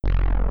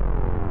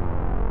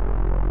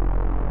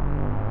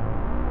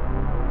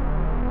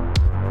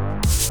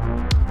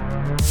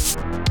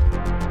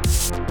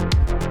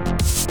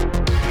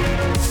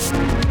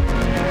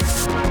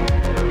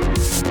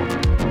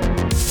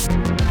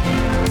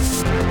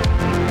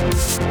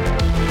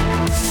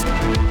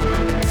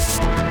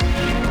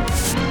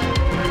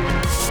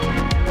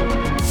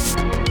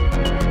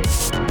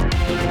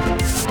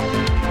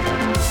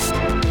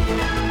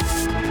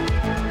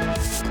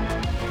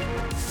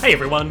Hey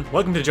everyone,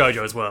 welcome to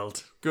JoJo's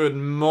World. Good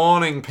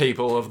morning,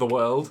 people of the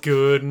world.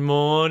 Good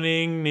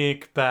morning,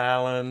 Nick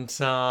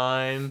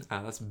Ballantyne.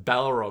 That's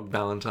Balrog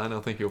Ballantyne,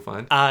 I think you'll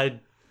find.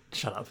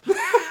 Shut up.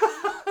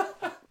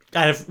 I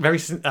had a very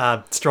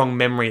strong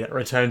memory that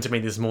returned to me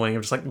this morning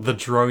of just like the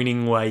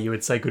droning way you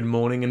would say good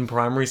morning in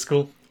primary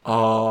school.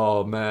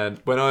 Oh, man.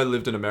 When I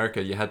lived in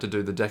America, you had to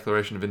do the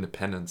Declaration of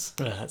Independence.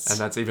 And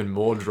that's even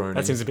more droning.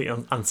 That seems a bit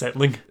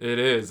unsettling. It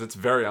is. It's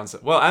very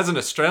unsettling. Well, as an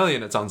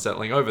Australian, it's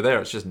unsettling. Over there,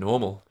 it's just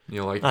normal. And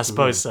you're like... I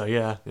suppose so,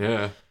 yeah.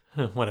 Yeah.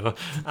 Whatever.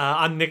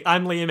 I'm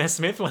Liam S.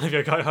 Smith, one of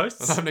your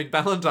co-hosts. And I'm Nick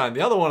Ballantyne,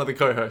 the other one of the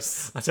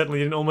co-hosts. I certainly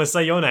didn't almost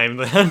say your name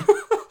then.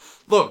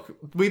 Look,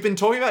 we've been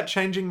talking about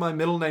changing my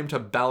middle name to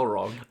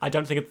Balrog. I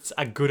don't think it's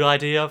a good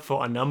idea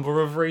for a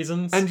number of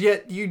reasons. And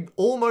yet, you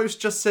almost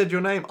just said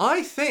your name.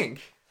 I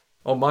think...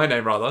 Or my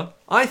name, rather.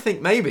 I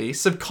think maybe,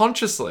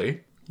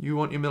 subconsciously, you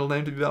want your middle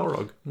name to be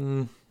Balrog.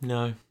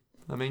 No.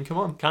 I mean, come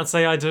on. Can't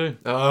say I do.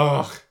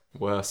 Ugh.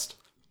 Worst.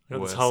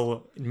 Got this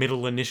whole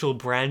middle initial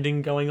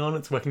branding going on.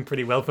 It's working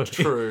pretty well for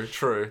me.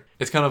 True.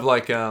 It's kind of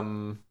like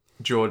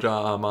George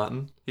R.R.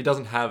 Martin. He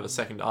doesn't have a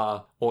second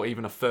R or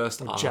even a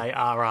first R.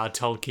 J.R.R.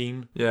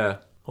 Tolkien. Yeah.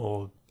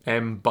 Or...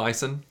 M.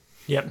 Bison.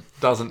 Yep.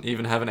 Doesn't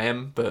even have an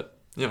M, but...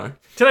 You know.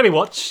 Today we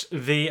watch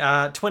the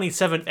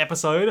 27th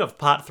episode of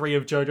Part 3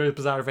 of JoJo's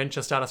Bizarre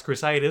Adventure Stardust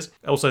Crusaders.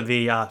 Also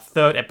the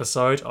third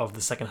episode of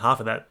the second half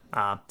of that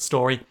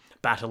story,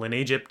 Battle in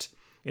Egypt,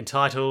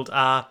 entitled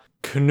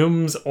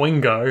Khnum's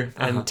Oingo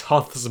and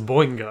Toth's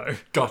Boingo.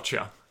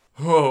 Gotcha.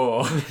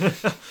 Oh.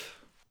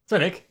 So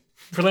Nick,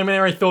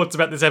 preliminary thoughts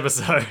about this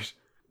episode.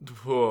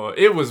 Oh,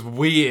 it was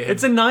weird.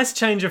 It's a nice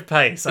change of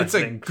pace, I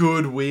think. It's a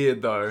good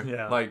weird, though.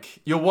 Yeah. Like,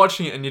 you're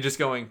watching it and you're just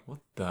going, what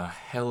the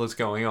hell is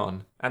going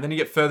on? And then you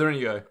get further and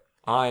you go,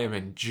 I am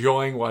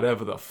enjoying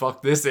whatever the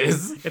fuck this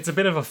is. It's a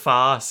bit of a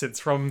farce. It's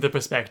from the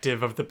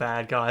perspective of the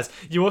bad guys.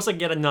 You also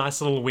get a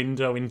nice little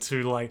window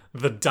into, like,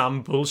 the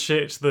dumb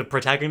bullshit the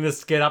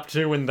protagonists get up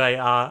to when they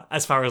are,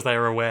 as far as they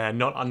are aware,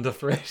 not under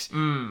threat.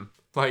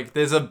 Like,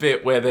 there's a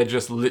bit where they're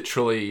just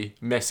literally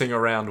messing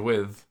around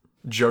with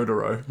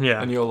Jotaro. Yeah.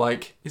 And you're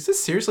like, is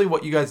this seriously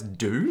what you guys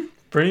do?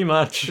 Pretty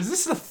much. Is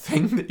this the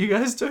thing that you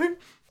guys do?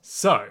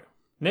 So,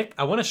 Nick,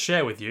 I want to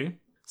share with you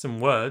some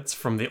words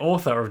from the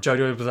author of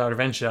JoJo's Bizarre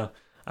Adventure,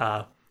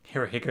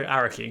 Hirohiko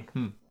Araki.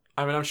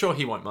 I mean, I'm sure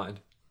he won't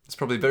mind. There's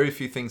probably very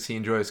few things he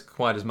enjoys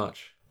quite as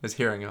much as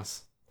hearing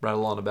us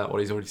rattle on about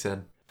what he's already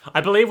said. I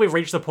believe we've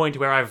reached the point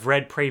where I've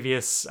read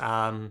previous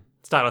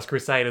Stardust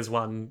Crusaders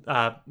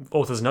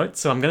author's notes,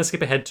 so I'm going to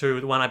skip ahead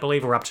to the one I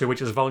believe we're up to,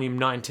 which is volume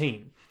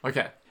 19.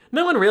 Okay.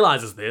 No one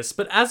realises this,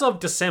 but as of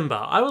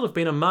December, I will have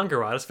been a manga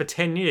artist for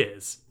 10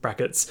 years.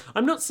 Brackets.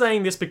 I'm not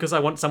saying this because I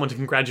want someone to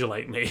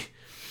congratulate me.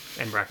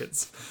 End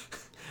brackets.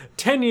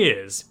 10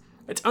 years.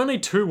 It's only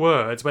 2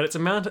 words, but it's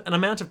an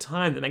amount of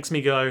time that makes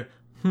me go,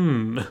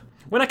 When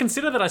I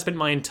consider that I spent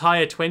my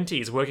entire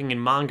 20s working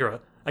in manga,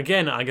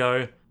 again I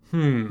go,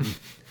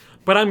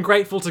 But I'm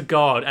grateful to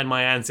God and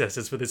my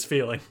ancestors for this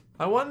feeling.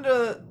 I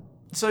wonder...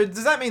 So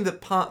does that mean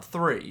that part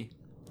 3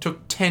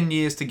 took 10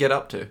 years to get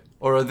up to?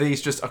 Or are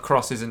these just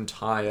across his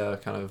entire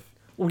kind of...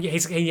 Well, yeah,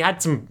 he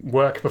had some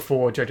work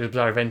before JoJo's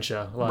Bizarre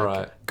Adventure,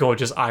 like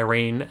Gorgeous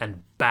Irene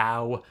and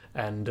Bao,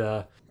 and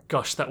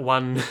that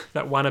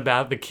one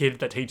about the kid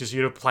that teaches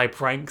you to play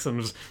pranks and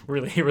was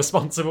really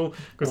irresponsible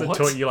because it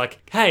taught you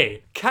like,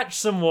 hey, catch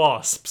some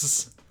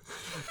wasps.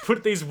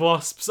 Put these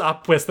wasps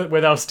up where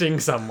they'll sting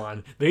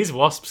someone. These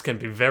wasps can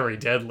be very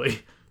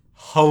deadly.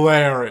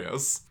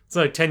 Hilarious.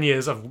 So 10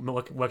 years of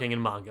working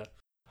in manga.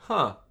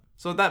 Huh.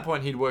 So at that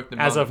point, he'd worked in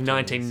manga. As of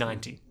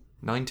 1990.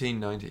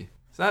 1990.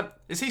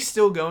 Is he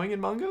still going in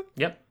manga?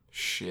 Yep.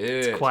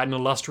 Shit. It's quite an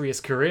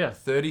illustrious career.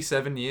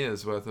 37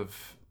 years worth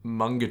of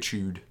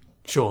mangatude.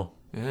 Sure.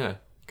 Yeah.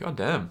 God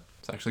damn.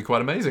 It's actually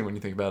quite amazing when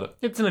you think about it.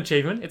 It's an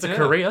achievement. It's a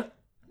career.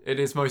 It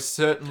is most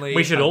certainly.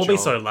 We should all be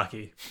so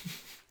lucky.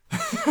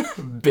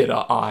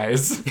 Bitter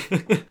eyes.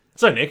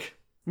 So, Nick,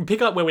 we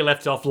pick up where we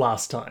left off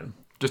last time.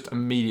 Just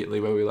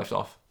immediately where we left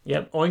off.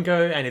 Yep,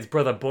 Oingo and his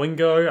brother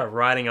Boingo are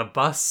riding a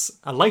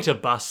later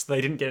bus. They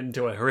didn't get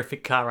into a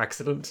horrific car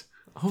accident.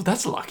 Oh,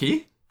 that's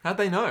lucky. How'd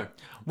they know?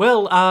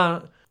 Well,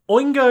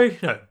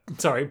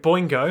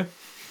 Boingo.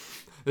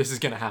 This is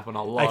going to happen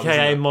a lot,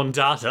 AKA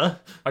Mondata.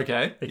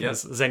 Okay.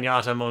 Because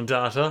Zenyatta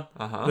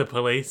Mondata, the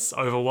police,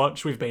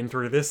 Overwatch, we've been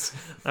through this,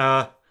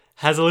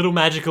 has a little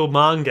magical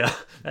manga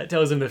that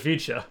tells him the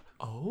future.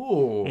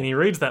 Oh. And he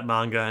reads that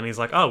manga and he's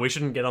like, oh, we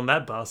shouldn't get on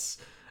that bus.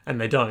 And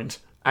they don't.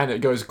 And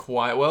it goes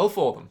quite well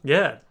for them.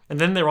 Yeah. And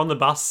then they're on the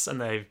bus and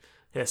they're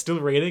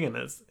still reading and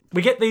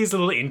we get these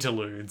little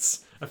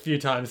interludes a few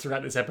times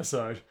throughout this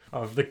episode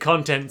of the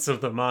contents of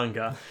the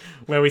manga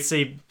where we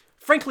see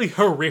frankly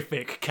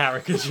horrific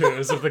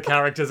caricatures of the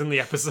characters in the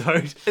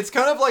episode. It's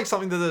kind of like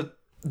something that a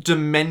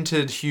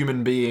demented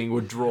human being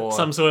would draw.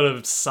 Some sort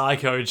of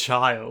psycho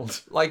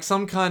child. Like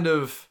some kind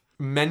of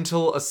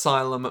mental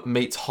asylum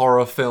meets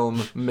horror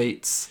film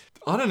meets...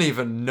 I don't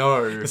even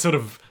know. The sort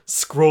of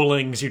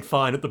scrawlings you'd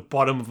find at the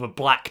bottom of a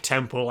black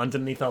temple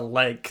underneath a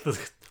lake.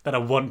 The that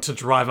are wont to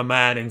drive a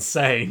man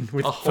insane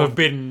with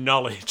forbidden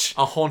knowledge.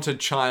 A haunted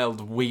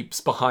child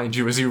weeps behind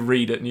you as you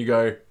read it and you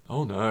go,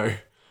 oh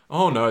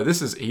no,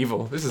 this is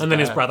evil. This is And then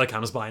his bad." brother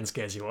comes by and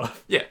scares you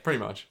off. Yeah, pretty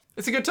much.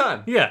 It's a good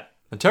time. Yeah.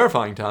 A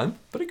terrifying time,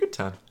 but a good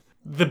time.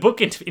 The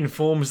book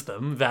informs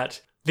them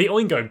that the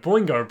Oingo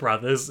Boingo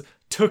brothers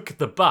took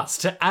the bus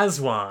to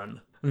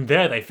Aswan. And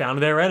there they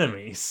found their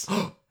enemies.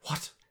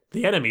 What?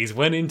 The enemies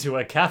went into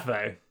a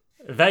cafe.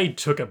 They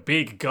took a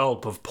big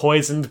gulp of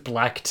poisoned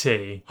black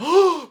tea.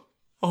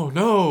 Oh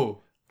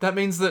no. That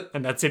means that...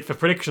 And that's it for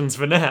predictions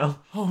for now.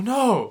 Oh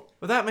no.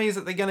 Well, that means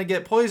that they're going to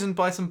get poisoned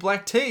by some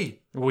black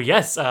tea. Well,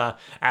 yes,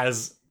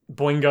 as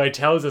Boingo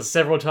tells us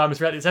several times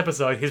throughout this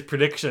episode, his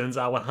predictions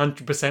are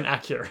 100%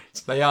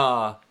 accurate. They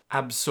are.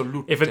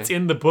 Absolutely. If it's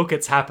in the book,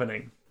 it's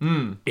happening.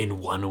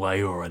 In one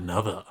way or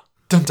another.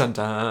 Dun dun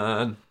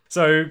dun.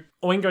 So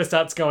Oingo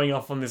starts going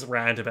off on this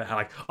rant about how,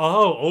 like,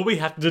 oh, all we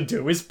have to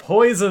do is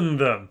poison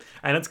them,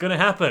 and it's going to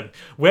happen.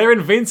 We're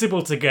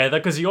invincible together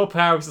because your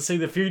power is to see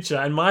the future,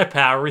 and my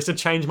power is to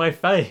change my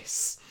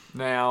face.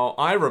 Now,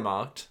 I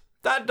remarked,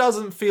 that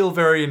doesn't feel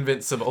very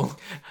invincible.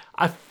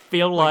 I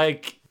feel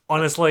like,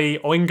 honestly,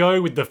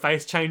 Oingo with the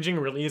face changing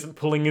really isn't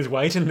pulling his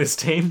weight in this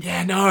team.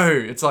 Yeah, no.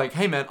 It's like,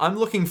 hey man, I'm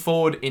looking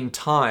forward in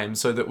time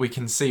so that we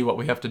can see what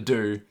we have to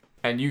do,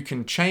 and you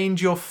can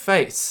change your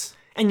face.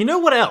 And you know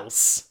what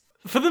else?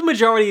 For the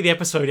majority of the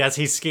episode, as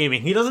he's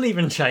scheming, he doesn't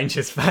even change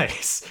his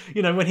face.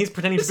 You know, when he's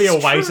pretending to be a is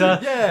true, waiter,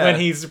 yeah. when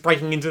he's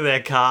breaking into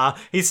their car,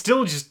 he's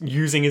still just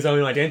using his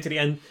own identity.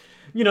 And,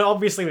 you know,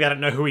 obviously we don't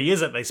know who he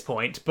is at this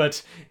point,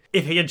 but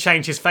if he had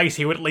changed his face,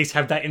 he would at least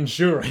have that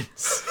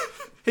insurance.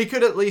 He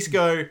could at least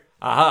go,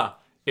 aha,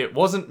 it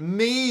wasn't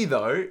me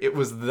though, it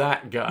was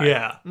that guy.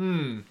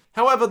 Yeah.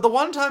 However, the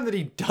one time that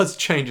he does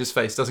change his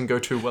face doesn't go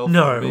too well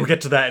No, for me. we'll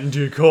get to that in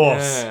due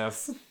course.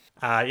 Yes.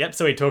 Yep,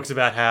 so he talks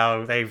about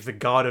how they've the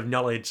god of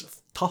knowledge,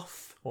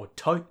 Thoth, or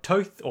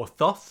Toth, or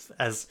Thoth,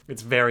 as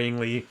it's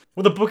varyingly...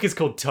 Well, the book is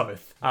called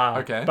Toth.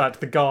 Okay. But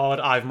the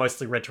god, I've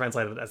mostly read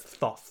translated as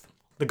Thoth.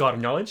 The god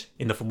of knowledge,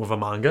 in the form of a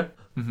manga.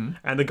 Mm-hmm.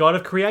 And the god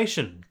of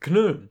creation,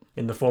 Khnum,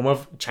 in the form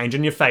of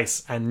changing your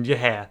face, and your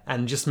hair,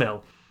 and your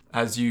smell.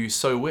 As you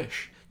so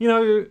wish. You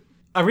know,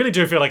 I really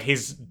do feel like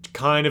he's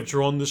kind of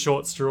drawn the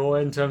short straw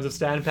in terms of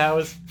stand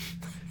powers.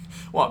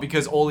 What,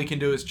 because all he can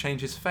do is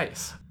change his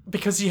face?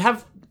 Because you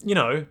have... You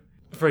know,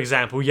 for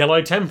example,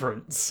 Yellow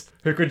Temperance,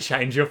 who could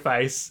change your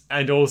face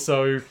and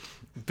also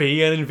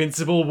be an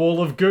invincible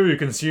wall of goo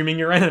consuming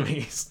your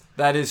enemies.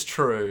 That is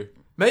true.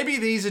 Maybe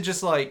these are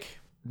just like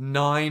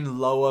 9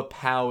 lower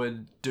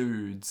powered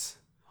dudes.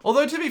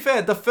 Although to be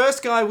fair, the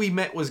first guy we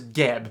met was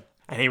Geb.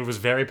 And he was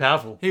very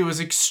powerful. He was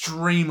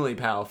extremely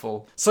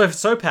powerful.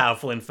 So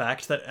powerful, in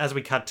fact, that as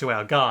we cut to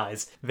our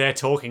guys, they're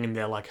talking and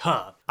they're like,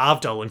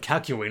 Avdol and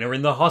Kakyoin are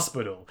in the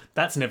hospital.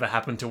 That's never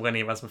happened to any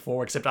of us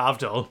before except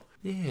Avdol.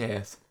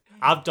 Yes.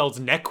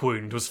 Avdol's neck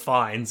wound was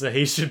fine, so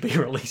he should be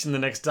released in the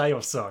next day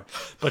or so.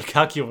 But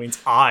Kakyoin's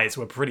eyes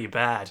were pretty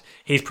bad.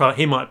 He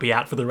might be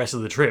out for the rest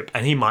of the trip,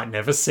 and he might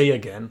never see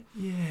again.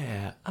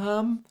 Yeah,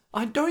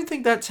 I don't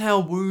think that's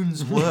how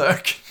wounds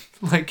work.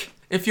 Like,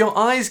 if your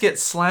eyes get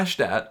slashed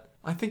at,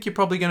 I think you're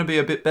probably going to be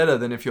a bit better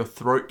than if your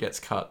throat gets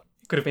cut.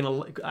 Could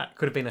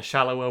have been a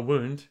shallower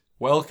wound.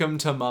 Welcome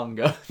to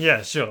manga.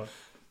 Yeah, sure.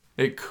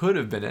 It could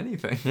have been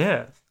anything.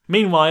 Yeah.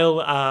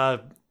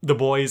 Meanwhile, the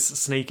boys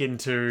sneak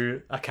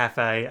into a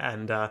cafe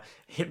and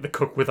hit the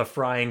cook with a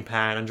frying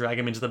pan and drag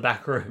him into the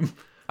back room.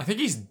 I think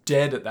he's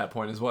dead at that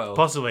point as well.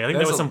 Possibly. I think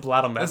there was some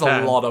blood on that There's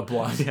pan. a lot of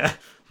blood. Yeah.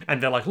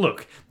 And they're like,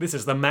 look, this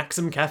is the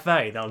Maxim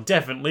Cafe. They'll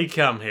definitely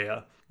come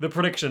here. The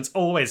predictions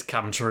always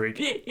come true.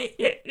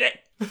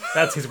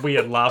 That's his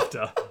weird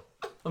laughter.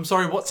 I'm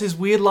sorry, what's his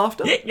weird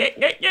laughter? Like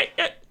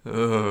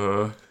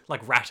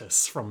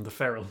Rattus from the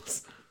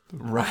Ferals.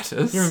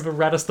 Rattus? You remember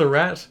Rattus the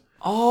Rat?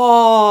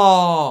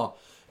 Oh!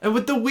 And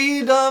with the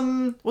weird,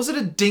 was it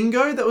a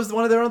dingo that was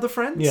one of their other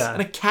friends? Yeah.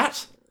 And a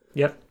cat?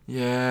 Yep.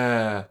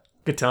 Yeah.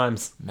 Good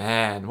times.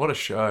 Man, what a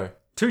show.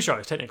 2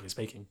 shows, technically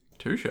speaking.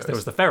 2 shows. There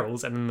was the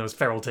Ferals, and then there was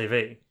Feral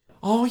TV.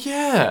 Oh,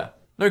 yeah.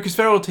 No, because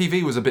Feral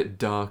TV was a bit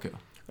darker.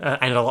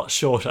 And a lot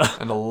shorter.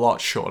 And a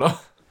lot shorter.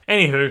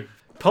 Anywho,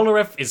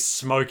 Polnareff is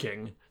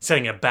smoking,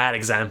 setting a bad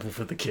example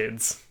for the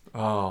kids.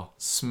 Oh,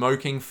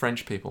 smoking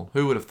French people.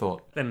 Who would have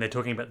thought? Then they're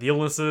talking about the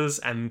illnesses,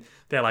 and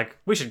they're like,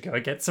 we should go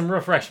get some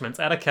refreshments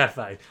at a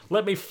cafe.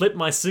 Let me flip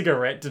my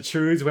cigarette to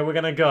choose where we're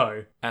going to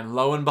go. And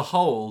lo and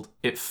behold,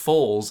 it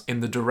falls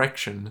in the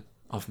direction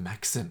of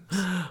Maxim.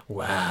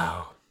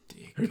 Wow.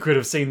 Who could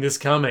have seen this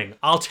coming?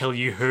 I'll tell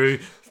you who.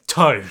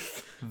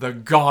 Toth. The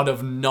god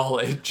of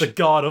knowledge. The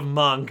god of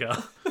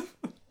manga.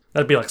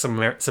 That'd be like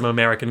some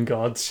American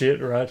gods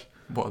shit, right?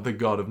 What, the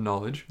god of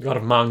knowledge? God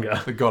of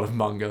manga. The god of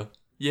manga.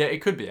 Yeah,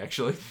 it could be,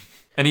 actually.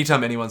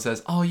 Anytime anyone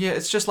says, oh yeah,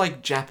 it's just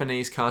like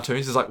Japanese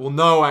cartoons, it's like, well,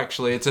 no,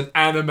 actually, it's an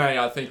anime,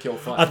 I think you'll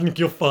find. I think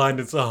you'll find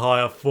it's a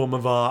higher form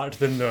of art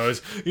than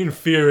those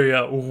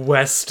inferior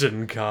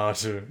Western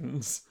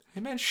cartoons.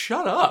 Hey man,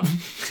 shut up.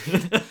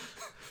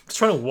 Just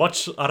trying to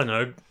watch, I don't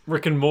know,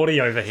 Rick and Morty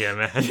over here,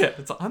 man. Yeah,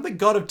 it's like, I'm the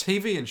god of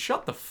TV and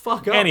shut the fuck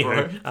up, bro.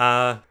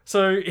 Anywho,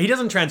 so he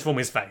doesn't transform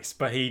his face,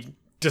 but he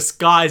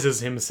disguises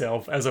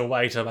himself as a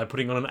waiter by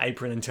putting on an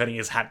apron and turning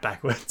his hat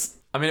backwards.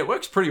 I mean, it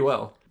works pretty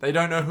well. They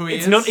don't know who he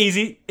is. It's not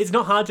easy. It's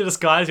not hard to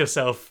disguise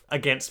yourself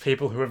against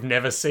people who have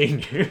never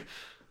seen you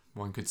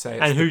One could say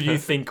it's and who you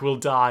think will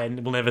die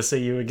and will never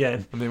see you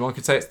again. I mean, one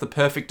could say it's the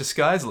perfect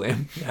disguise,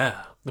 Liam.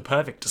 Yeah, the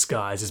perfect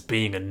disguise is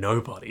being a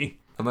nobody.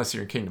 Unless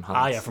you're in Kingdom Hearts.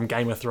 Ah, yeah, from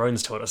Game of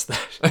Thrones taught us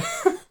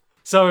that.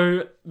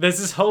 So there's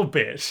this whole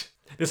bit,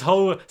 this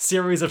whole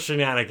series of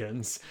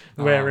shenanigans,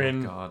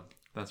 wherein Oh, God.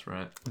 That's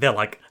right. they're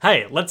like,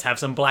 hey, let's have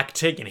some black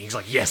tea. And he's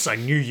like, yes, I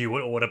knew you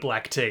would order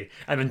black tea.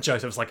 And then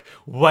Joseph's like,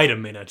 wait a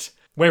minute.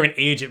 We're in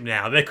Egypt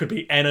now. There could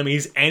be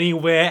enemies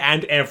anywhere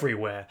and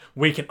everywhere.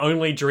 We can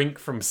only drink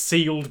from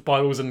sealed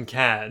bottles and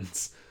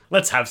cans.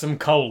 Let's have some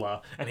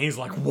cola. And he's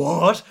like,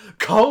 what?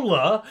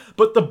 Cola?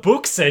 But the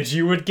book said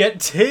you would get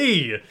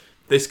tea.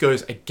 This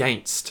goes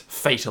against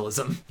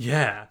fatalism.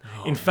 Yeah.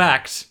 In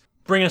fact,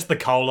 bring us the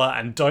cola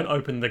and don't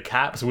open the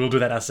caps. We'll do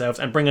that ourselves.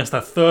 And bring us the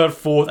 3rd,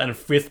 4th, and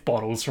 5th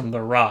bottles from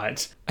the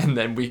right. And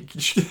then we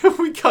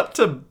cut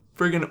to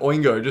friggin'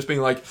 Oingo just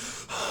being like,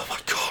 oh my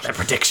God. Their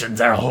predictions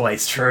are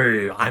always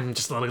true. I'm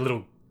just a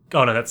little...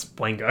 Oh no, that's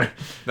Boingo.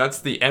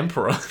 That's the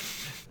Emperor.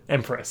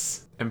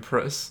 Empress.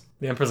 Empress.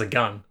 The Emperor's a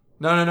gun.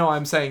 No,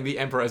 I'm saying the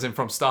Emperor as in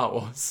from Star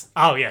Wars.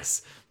 Oh,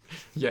 yes.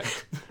 Yeah.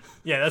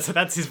 Yeah,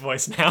 that's his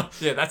voice now.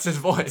 Yeah, that's his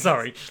voice.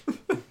 Sorry.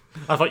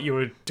 I thought you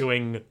were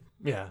doing...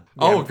 Yeah.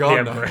 Oh, God,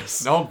 the no.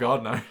 Empress. Oh,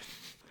 God, no.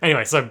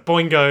 Anyway, so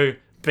Boingo,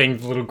 being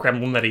the little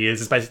gremlin that he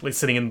is basically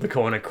sitting in the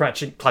corner,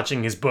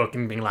 clutching his book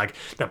and being like,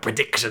 the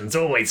predictions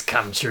always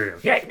come true.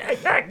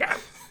 I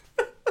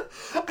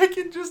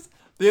can just...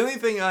 The only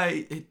thing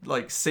I,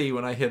 see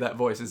when I hear that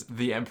voice is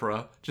the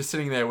Emperor just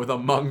sitting there with a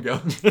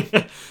manga.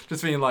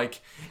 Just being like,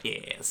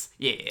 yes,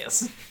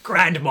 yes.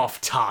 Grand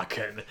Moff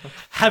Tarkin,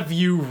 have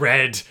you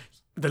read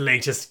the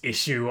latest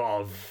issue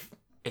of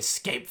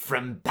Escape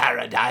from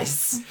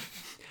Paradise.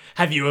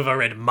 Have you ever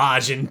read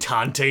Majin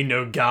Tante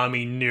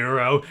Nogami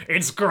Neuro?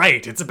 It's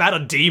great. It's about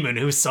a demon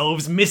who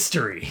solves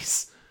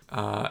mysteries.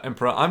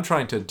 Emperor, I'm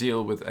trying to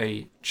deal with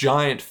a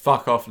giant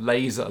fuck-off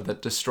laser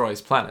that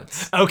destroys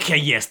planets. Okay,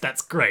 yes,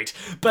 that's great.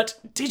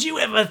 But did you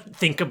ever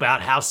think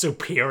about how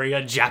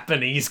superior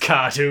Japanese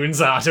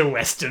cartoons are to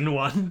Western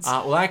ones?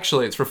 Well,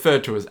 actually, it's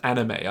referred to as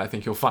anime. I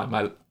think you'll find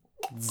my...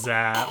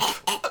 Zap.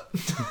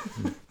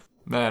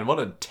 Man, what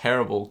a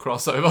terrible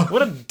crossover.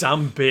 What a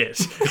dumb bit.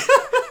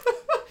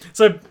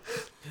 So,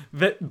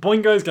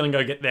 Boingo's gonna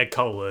go get their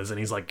colas, and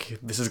he's like,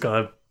 this is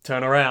gonna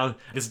turn around.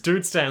 This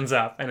dude stands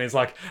up, and he's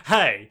like,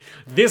 hey,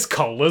 this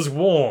cola's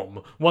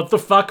warm. What the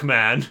fuck,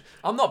 man?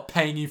 I'm not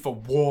paying you for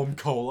warm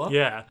cola.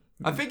 Yeah.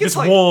 I think This it's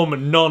like...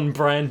 warm,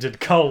 non-branded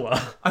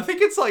cola. I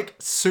think it's like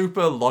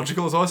super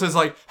logical as well. So it's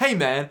like, hey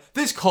man,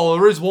 this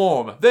cola is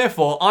warm.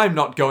 Therefore, I'm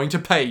not going to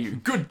pay you.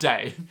 Good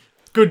day.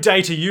 Good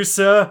day to you,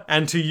 sir,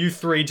 and to you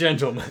 3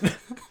 gentlemen.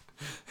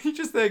 He's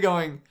just there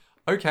going,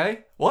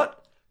 okay,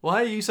 what?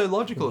 Why are you so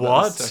logical about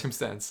What? this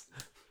circumstance?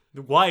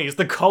 Why is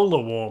the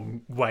cola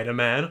warm? Waiter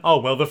man. Oh,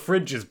 well, the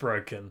fridge is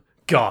broken.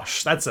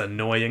 Gosh, that's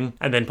annoying.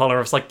 And then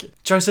Polnareff's like,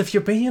 Joseph,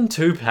 you're being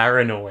too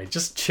paranoid.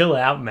 Just chill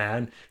out,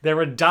 man. There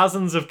are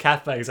dozens of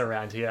cafes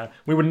around here.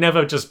 We would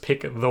never just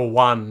pick the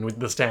one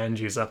with the stand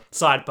user.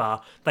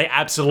 Sidebar, they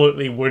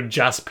absolutely would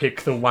just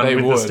pick the one They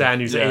with would, the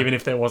stand user, yeah. even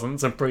if there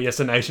wasn't some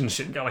predestination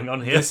shit going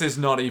on here. This is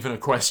not even a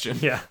question.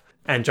 Yeah.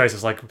 And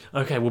Joseph's like,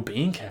 okay, well,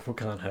 being careful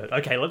can't hurt.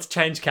 Okay, let's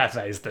change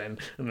cafes then.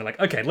 And they're like,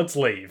 okay, let's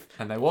leave.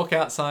 And they walk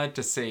outside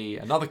to see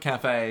another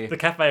cafe. The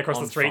cafe across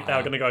On the street they fire.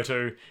 were going to go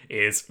to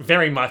is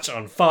very much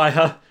on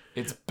fire.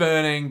 It's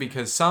burning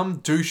because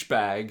some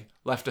douchebag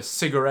left a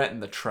cigarette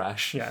in the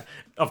trash. Yeah,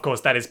 of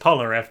course, that is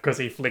Polnareff because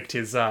he flicked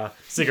his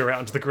cigarette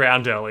onto the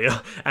ground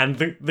earlier. And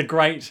the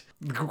great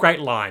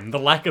line, the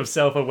lack of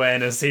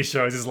self-awareness he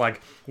shows is like,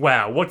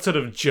 wow, what sort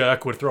of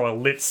jerk would throw a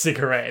lit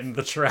cigarette in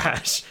the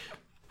trash?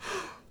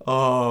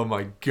 Oh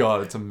my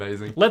god, it's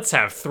amazing. Let's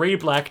have 3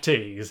 black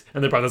teas.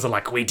 And the brothers are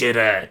like, we did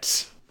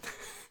it.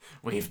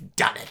 We've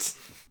done it.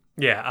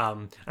 Yeah,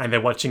 and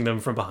they're watching them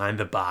from behind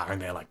the bar and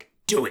they're like,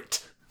 do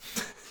it.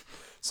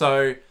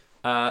 So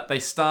they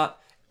start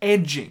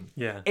edging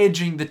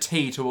the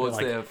tea towards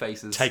Like, their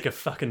faces. Take a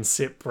fucking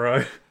sip,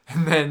 bro.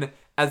 And then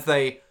as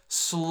they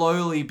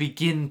slowly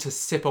begin to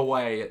sip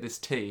away at this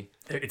tea,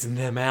 It's in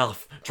their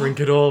mouth. Drink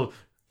it all.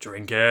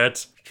 Drink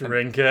it.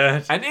 Drink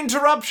it. an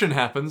interruption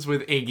happens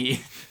with Iggy.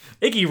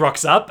 Iggy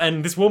rocks up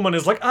and this woman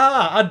is like,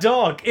 a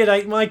dog. It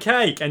ate my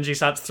cake. And she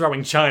starts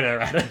throwing china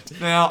at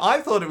it. Now,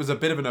 I thought it was a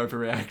bit of an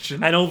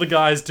overreaction. And all the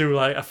guys do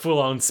like a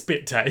full-on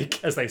spit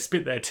take as they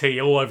spit their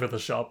tea all over the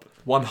shop.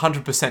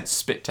 100%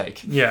 spit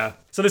take. Yeah.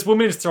 So this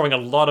woman is throwing a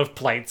lot of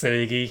plates at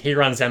Iggy. He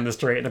runs down the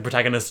street and the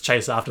protagonists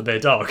chase after their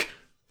dog.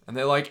 And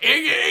they're like,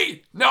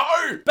 Iggy! No!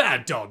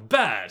 Bad dog,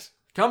 bad.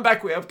 Come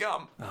back, we have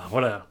gum.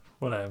 Oh,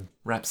 what a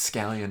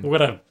Rapscallion.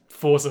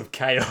 force of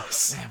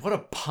chaos. Man, what a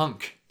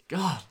punk.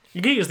 God.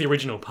 Iggy is the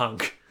original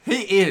punk.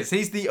 He is.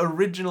 He's the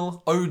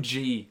original OG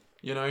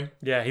you know?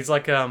 Yeah, he's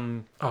like,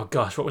 oh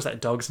gosh, what was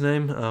that dog's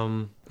name?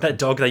 That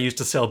dog they used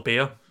to sell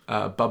beer.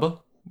 Bubba?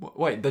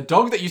 Wait, the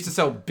dog that used to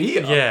sell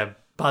beer? Yeah,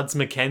 Buds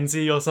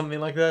McKenzie or something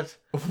like that.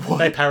 What?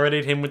 They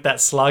parodied him with that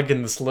slug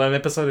in the Slurm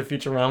episode of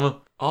Futurama.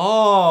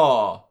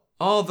 Oh,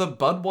 the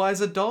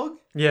Budweiser dog?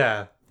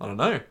 Yeah, I don't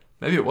know.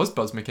 Maybe it was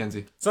Buzz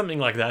McKenzie. something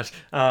like that.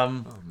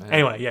 Man.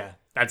 Anyway, yeah,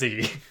 that's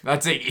Iggy.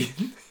 That's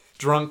Iggy.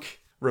 Drunk,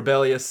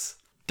 rebellious,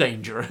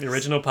 dangerous. The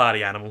original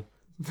party animal.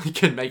 He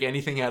can make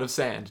anything out of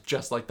sand,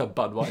 just like the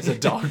Budweiser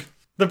dog.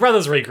 The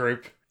brothers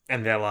regroup,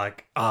 and they're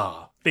like,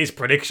 these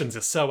predictions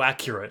are so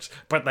accurate,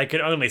 but they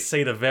can only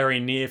see the very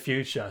near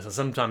future, so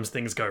sometimes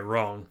things go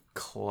wrong.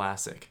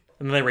 Classic.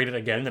 And then they read it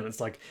again, and it's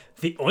like,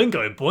 the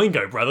Oingo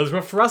Boingo brothers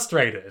were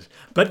frustrated,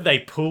 but they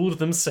pulled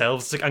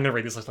themselves I'm going to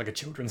read this like a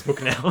children's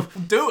book now.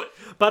 Do it!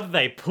 But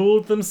they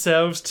pulled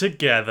themselves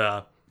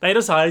together. They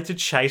decided to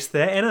chase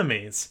their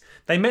enemies.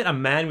 They met a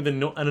man with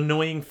an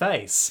annoying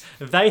face.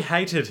 They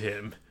hated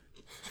him.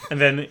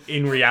 And then,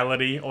 in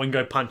reality,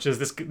 Oingo punches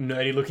this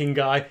nerdy-looking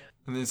guy,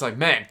 And it's like,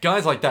 man,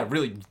 guys like that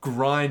really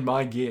grind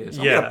my gears.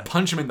 I'm Yeah. gonna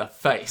punch him in the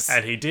face.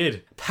 and he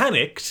did.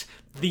 Panicked,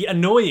 the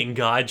annoying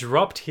guy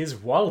dropped his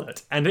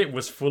wallet, and it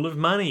was full of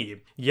money.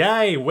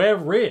 Yay, we're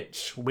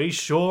rich. We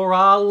sure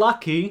are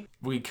lucky.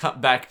 We cut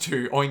back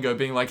to Oingo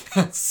being like,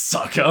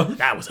 Sucker.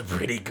 That was a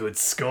pretty good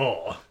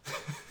score.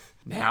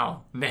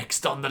 now,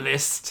 next on the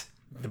list.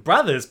 The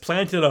brothers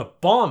planted a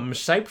bomb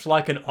shaped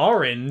like an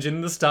orange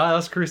in the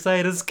Stardust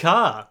Crusaders'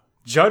 car.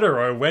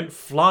 Jotaro went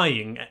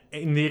flying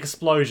in the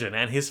explosion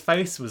and his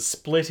face was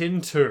split in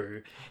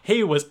two.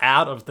 He was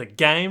out of the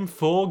game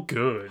for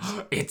good.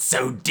 It's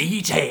so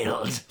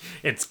detailed.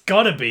 It's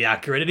gotta be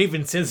accurate. It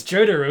even says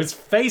Jotaro's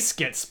face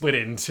gets split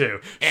in two.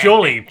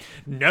 Surely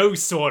no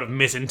sort of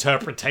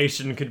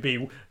misinterpretation could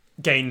be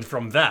gained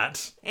from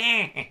that.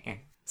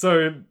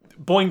 So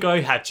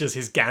Boingo hatches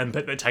his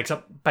gambit that takes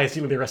up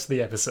basically the rest of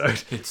the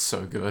episode. It's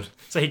so good.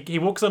 So he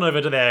walks on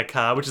over to their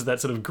car, which is that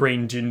sort of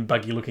green dune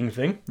buggy looking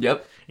thing.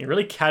 Yep. He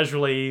really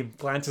casually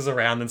glances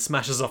around and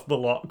smashes off the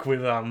lock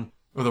with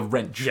With a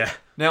wrench. yeah.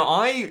 Now,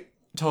 I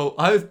You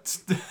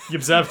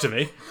observed to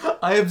me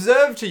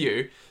observed to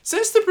you,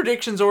 since the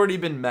prediction's already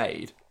been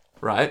made,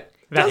 right?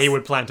 that he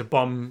would plant a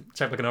bomb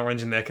shaped like an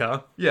orange in their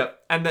car. Yeah,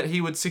 and that he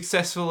would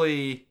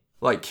successfully,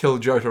 kill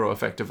Jotaro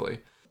effectively.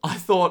 I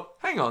thought,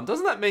 hang on,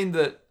 doesn't that mean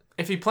that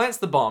if he plants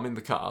the bomb in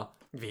the car,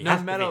 If he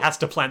has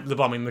to plant the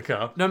bomb in the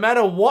car, no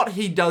matter what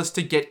he does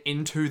to get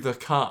into the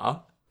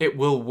car, it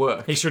will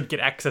work. he should get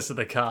access to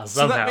the car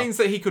So somehow. that means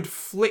that he could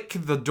flick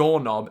the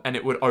doorknob and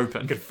it would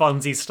open. Good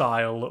Fonzie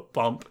style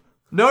bump.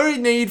 No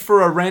need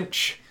for a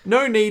wrench.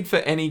 No need for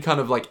any kind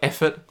of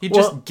effort. He'd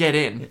Well- just get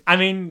in. I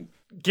mean,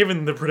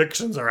 given the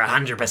predictions are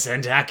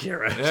 100%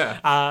 accurate,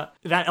 Yeah.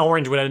 that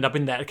orange would end up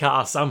in that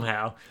car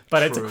somehow.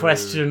 But it's a True.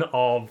 question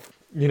of,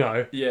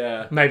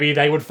 Yeah. maybe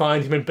they would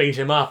find him and beat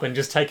him up and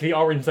just take the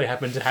orange they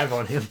happen to have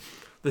on him.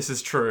 This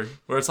is true.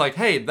 Where it's like,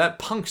 hey, that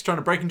punk's trying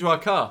to break into our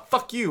car.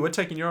 Fuck you, we're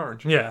taking your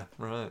orange. Yeah.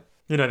 Right.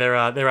 There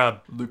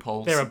are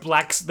Loopholes.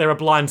 there are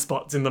blind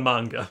spots in the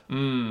manga.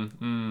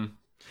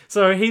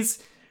 So he's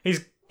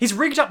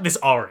rigged up this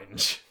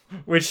orange,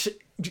 which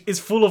is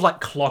full of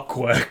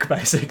clockwork,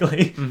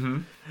 basically. Mm-hmm.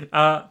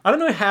 I don't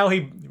know how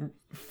he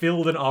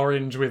filled an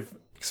orange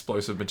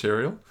Explosive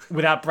material.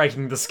 without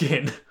breaking the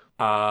skin.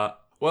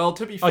 Well,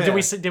 to be fair... Did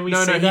we see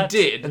No, that? he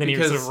did. And then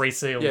because, he sort of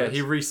resealed Yeah, it. he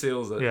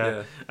reseals it,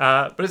 Yeah.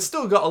 yeah. But it's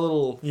still got a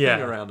little Yeah.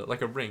 thing around it,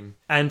 like a ring.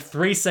 And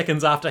 3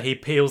 seconds after he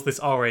peels this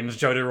orange,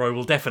 Jotaro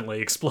will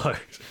definitely explode.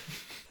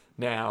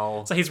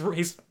 Now... So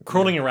he's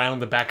crawling around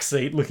the back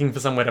seat looking for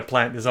somewhere to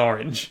plant this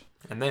orange.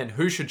 And then,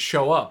 who should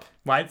show up?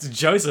 Right, it's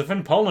Joseph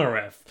and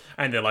Polnareff.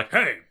 And they're like,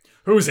 hey,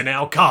 who's in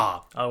our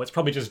car? Oh, it's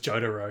probably just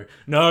Jotaro.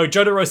 No,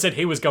 Jotaro said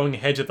he was going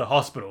ahead to the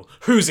hospital.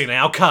 Who's in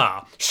our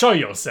car? Show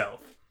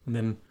yourself. And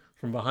then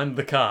from behind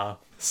the car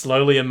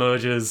slowly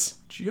emerges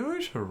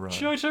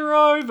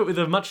Jotaro, but with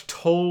a much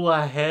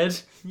taller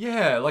head.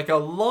 Yeah, a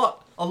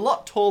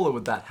lot taller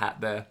with that hat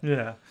there.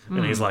 Yeah.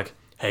 And he's like,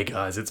 hey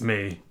guys, it's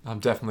me. I'm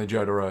definitely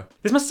Jotaro.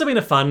 This must have been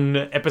a fun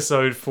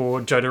episode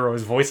for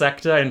Jotaro's voice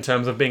actor in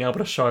terms of being able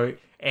to show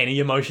any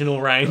emotional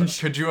range.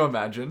 Could you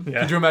imagine?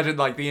 Yeah. Could you imagine,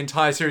 the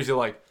entire series, you're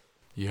like,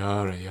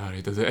 yara,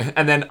 yara, does it?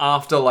 And then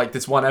after,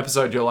 this one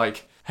episode, you're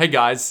like, hey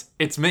guys,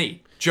 it's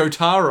me,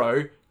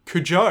 Jotaro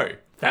Kujo.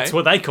 That's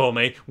what they call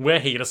me. We're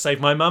here to save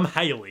my mum,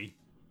 Haley.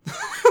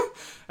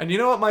 And you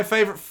know what my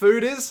favourite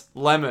food is?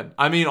 Lemon.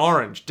 I mean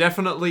orange.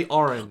 Definitely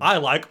orange. I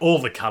like all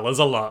the colours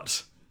a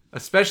lot.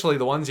 Especially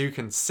the ones you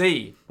can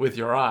see with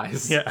your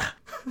eyes. Yeah.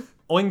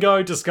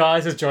 Oingo,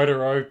 disguised as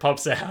Jotaro,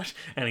 pops out,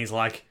 and he's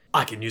like,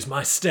 I can use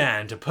my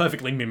stand to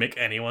perfectly mimic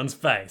anyone's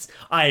face.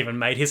 I even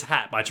made his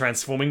hat by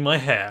transforming my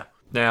hair.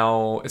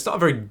 Now, it's not a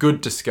very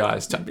good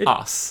disguise to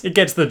us. It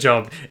gets the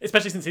job,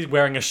 especially since he's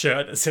wearing a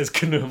shirt that says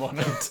Kanoom on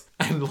it.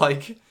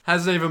 And,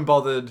 hasn't even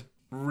bothered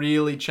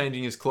really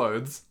changing his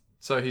clothes.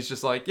 So he's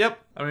just like, yep,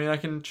 I mean, I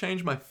can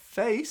change my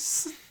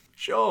face.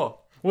 Sure.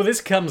 Well, this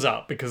comes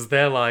up because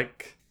they're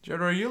like,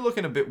 Jotaro, you're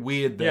looking a bit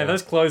weird there. Yeah,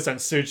 those clothes don't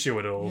suit you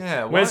at all.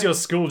 Yeah, Where's why- your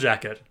school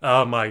jacket?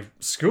 My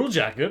school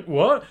jacket?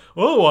 What?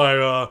 Oh,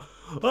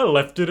 I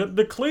left it at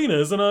the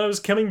cleaners and I was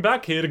coming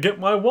back here to get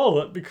my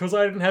wallet because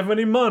I didn't have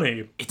any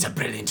money. It's a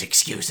brilliant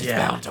excuse. It's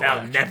Yeah, bound to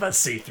they'll work. never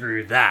see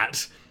through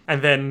that.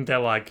 And then they're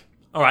like,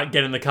 all right,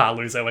 get in the car,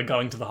 loser. We're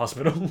going to the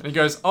hospital. And he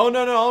goes, oh,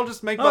 no, I'll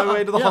just make my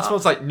way to the yeah. hospital.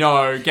 It's like,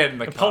 no, get in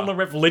the car.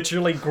 Polnareff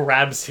literally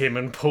grabs him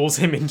and pulls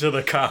him into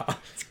the car.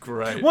 It's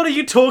great. What are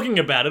you talking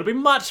about? It'll be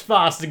much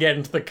faster to get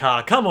into the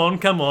car. Come on.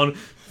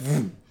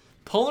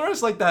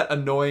 Polnareff's like that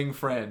annoying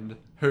friend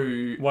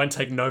who... Won't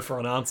take no for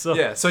an answer.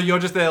 Yeah, so you're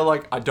just there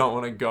like, I don't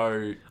want to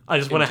go... I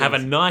just want to into have a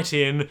this- night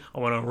in. I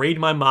want to read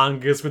my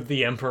mangas with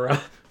the Emperor.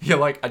 You're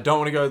like, I don't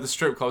want to go to the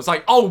strip club. It's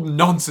like, oh,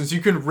 nonsense.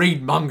 You can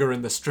read manga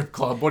in the strip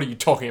club. What are you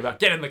talking about?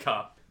 Get in the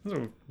car. This is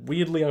a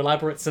weirdly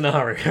elaborate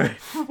scenario.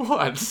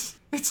 What?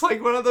 It's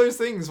like one of those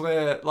things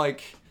where,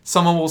 like,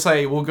 someone will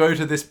say, we'll go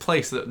to this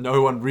place that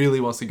no one really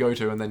wants to go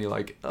to, and then you're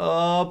like,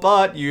 oh,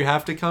 but you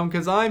have to come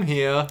because I'm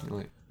here. You're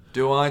like,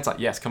 do I? It's like,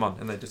 yes, come on.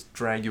 And they just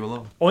drag you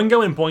along.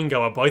 Oingo and Boingo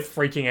are both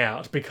freaking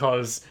out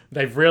because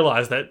they've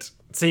realised that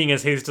seeing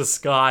as he's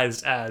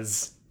disguised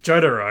as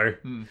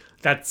Jotaro,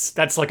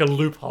 that's like a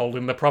loophole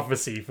in the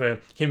prophecy for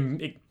him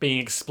being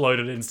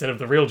exploded instead of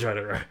the real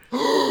Jotaro.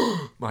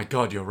 My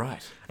God, you're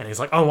right. And he's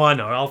like, oh, I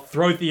know, I'll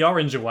throw the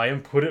orange away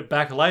and put it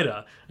back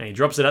later. And he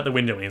drops it out the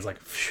window and he's like,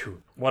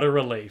 phew, what a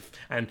relief.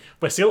 And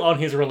we're still on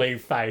his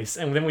relieved face.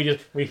 And then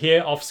we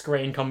hear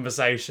off-screen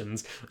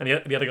conversations and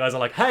the other guys are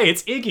like, hey,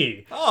 it's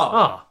Iggy.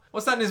 Oh,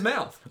 what's that in his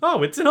mouth?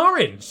 Oh, it's an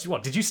orange.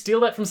 What, did you steal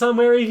that from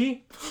somewhere,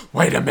 Iggy?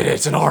 Wait a minute,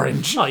 it's an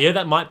orange. Oh, yeah,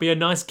 that might be a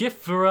nice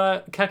gift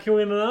for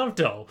Kakyoin and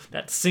Avdol.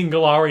 That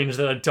single orange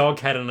that a dog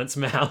had in its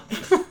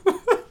mouth.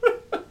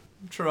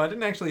 True, I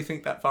didn't actually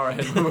think that far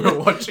ahead when we were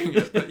watching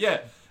it. But yeah,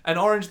 an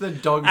orange the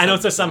dog... And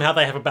also somehow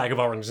they have a bag of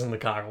oranges in the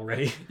car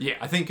already. Yeah,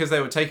 I think because they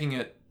were taking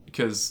it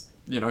because,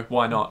 you know,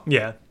 why not?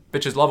 Yeah.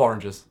 Bitches love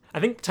oranges. I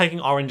think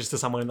taking oranges to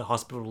someone in the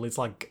hospital is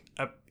like...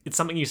 it's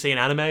something you see in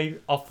anime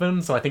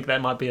often, so I think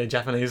that might be a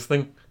Japanese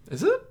thing.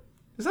 Is it?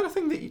 Is that a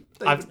thing that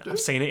they I've do?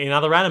 seen it in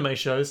other anime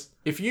shows.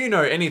 If you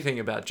know anything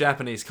about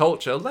Japanese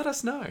culture, let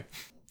us know.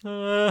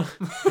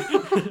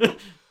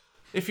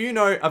 If you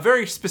know a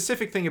very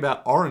specific thing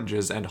about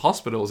oranges and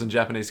hospitals in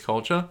Japanese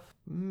culture,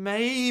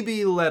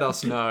 maybe let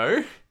us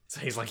know. So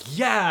he's like,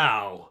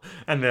 yow!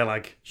 And they're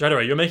like,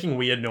 Jotaro, you're making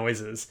weird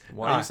noises.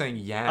 Why are you saying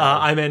yeah?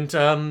 I meant,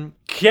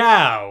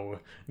 cow.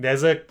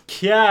 There's a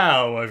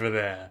cow over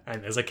there.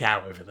 And there's a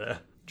cow over there.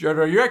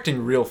 Jotaro, you're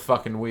acting real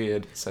fucking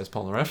weird, says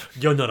Polnareff.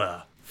 You're not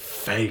a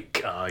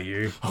fake, are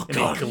you? Oh, and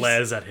God, he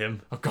glares at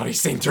him. Oh god,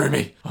 he's seen through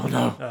me. Oh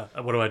no.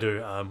 What do I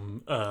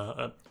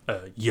do?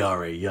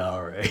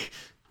 Yare.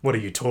 What are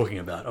you talking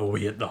about? Are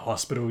we at the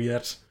hospital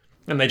yet?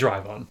 And they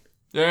drive on.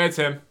 Yeah, it's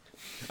him.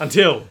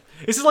 Until...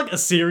 This is like a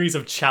series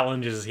of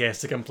challenges he has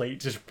to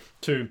complete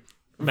to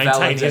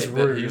maintain his Validate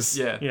that ruse.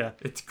 yeah,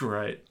 it's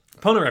great.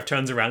 Polnareff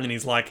turns around and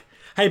he's like,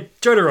 hey,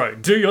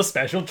 Jotaro, do your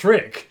special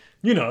trick.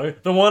 You know,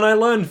 the one I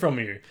learned from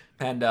you.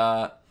 And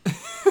the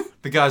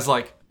guy's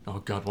like, oh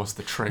god, what's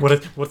the trick?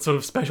 What sort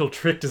of special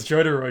trick does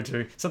Jotaro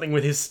do? Something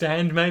with his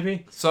stand,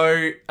 maybe?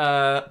 So,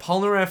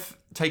 Polnareff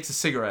takes a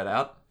cigarette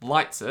out,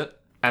 lights it,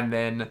 and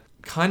then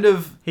kind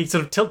of He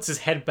sort of tilts his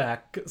head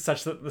back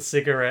such that the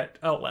cigarette...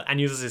 Oh,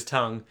 and uses his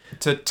tongue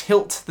to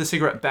tilt the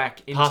cigarette back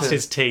into... past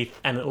his teeth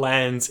and it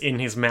lands in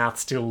his mouth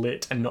still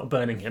lit and not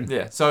burning him.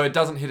 Yeah, so it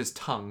doesn't hit his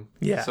tongue.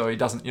 Yeah. So he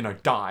doesn't,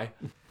 die.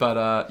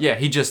 But, yeah,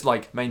 he just,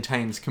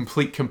 maintains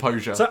complete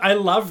composure. So I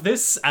love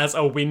this as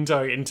a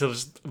window into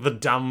just the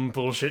dumb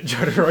bullshit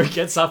Jotaro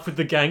gets up to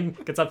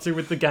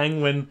with the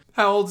gang when,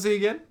 How old is he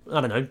again? I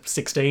don't know,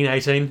 16,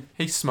 18.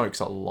 He smokes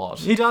a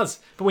lot. He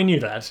does, but we knew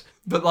that.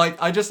 But,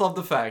 I just love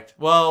the fact...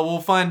 Well,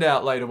 we'll find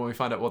out later when we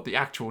find out what the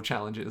actual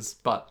challenge is,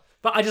 but...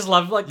 But I just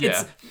love, Yeah.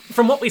 it's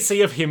from what we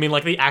see of him in,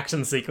 the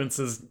action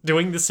sequences,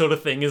 doing this sort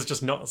of thing is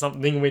just not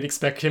something we'd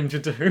expect him to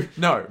do.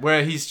 No,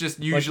 where he's just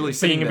usually being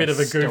sitting a bit there of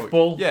a stoic.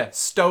 goofball. Yeah,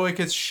 stoic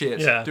as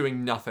shit, Yeah.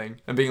 doing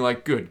nothing, and being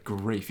like, good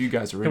grief, you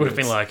guys are It would have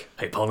idiots. been like,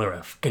 hey,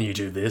 Polnareff, can you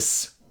do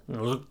this?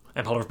 And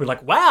Polnareff would be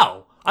like,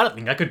 wow, I don't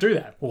think I could do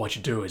that. Well, what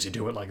you do is you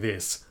do it like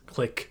this.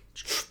 Click.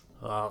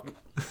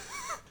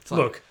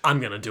 Look, I'm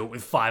going to do it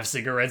with 5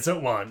 cigarettes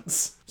at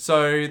once.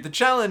 So, the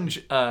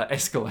challenge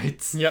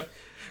escalates. Yep.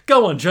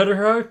 Go on,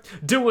 Jotaro.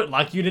 Do it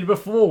like you did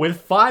before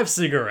with 5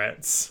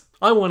 cigarettes.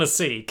 I want to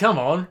see. Come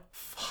on.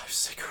 5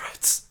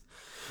 cigarettes.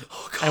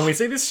 Oh, God. And we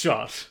see this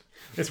shot.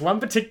 This one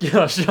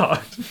particular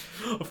shot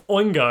of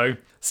Oingo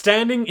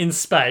standing in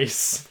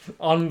space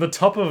on the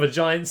top of a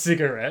giant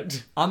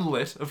cigarette,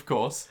 Unlit, of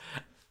course.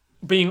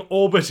 being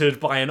orbited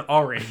by an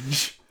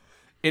orange.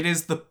 It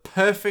is the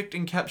perfect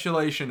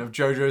encapsulation of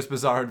JoJo's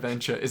Bizarre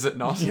Adventure, is it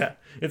not? Yeah,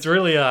 it's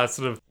really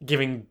sort of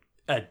giving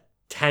an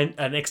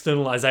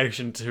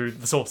externalization to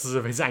the sources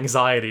of his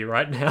anxiety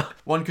right now.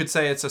 One could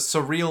say it's a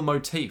surreal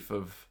motif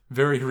of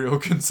very real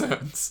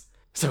concerns.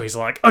 So he's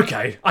like,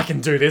 okay, I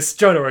can do this.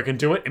 Jotaro can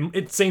do it.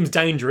 It seems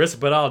dangerous,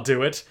 but I'll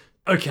do it.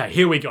 Okay,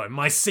 here we go.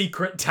 My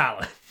secret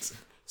talent.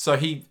 So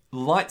he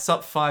lights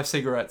up 5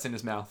 cigarettes in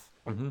his mouth.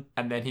 Mm-hmm.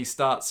 And then he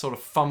starts sort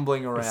of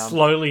fumbling around.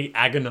 Slowly,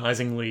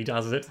 agonizingly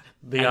does it.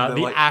 The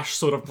like- ash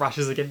sort of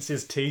brushes against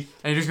his teeth.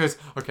 And he just goes,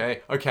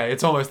 okay,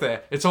 it's almost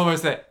there. It's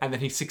almost there. And then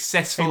he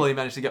successfully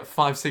managed to get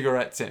 5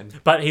 cigarettes in.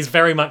 But he's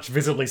very much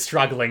visibly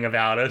struggling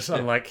about it.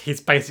 And like,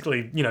 he's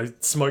basically,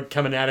 smoke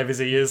coming out of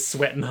his ears,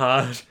 sweating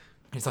hard.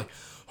 He's like,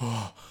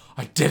 oh,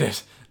 I did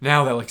it.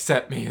 Now they'll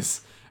accept me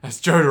as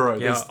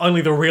Jotaro. Yeah,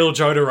 only the real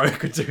Jotaro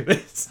could do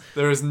this.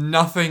 There is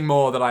nothing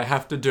more that I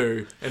have to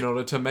do in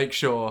order to make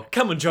sure.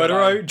 Come on,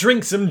 Jotaro,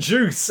 drink some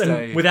juice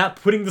and without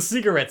putting the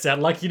cigarettes out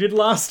like you did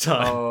last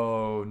time.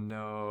 Oh,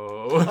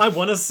 no. I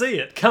want to see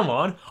it. Come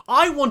on.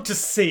 I want to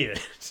see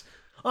it.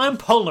 I'm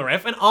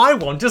Polnareff and I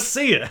want to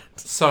see it.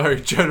 So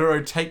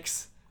Jotaro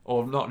takes,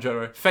 or not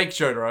Jotaro, fake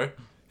Jotaro,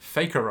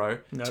 Fakero,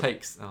 nope.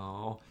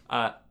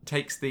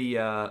 takes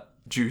the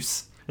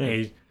juice.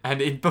 He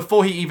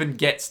Before he even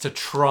gets to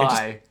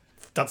try...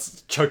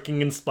 starts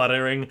choking and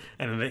spluttering,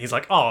 and then he's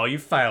like, oh, you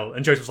failed.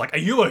 And Joseph's like, are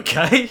you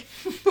okay?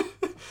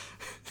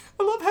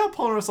 I love how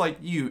Polnareff's like,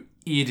 you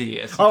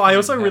idiot. Oh, I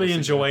also really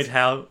enjoyed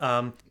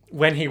how,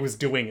 when he was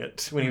doing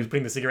it, when he was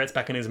putting the cigarettes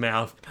back in his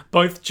mouth,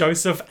 both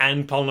Joseph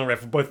and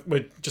Polnareff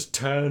were just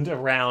turned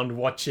around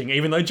watching,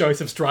 even though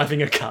Joseph's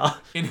driving a car.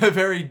 In a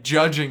very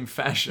judging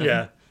fashion.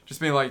 Yeah.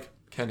 Just being like,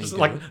 can he do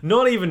like, it?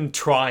 not even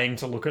trying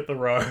to look at the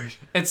road.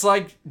 It's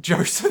like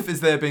Joseph is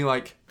there being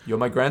like, you're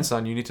my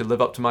grandson, you need to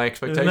live up to my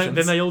expectations.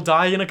 Then they all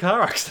die in a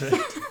car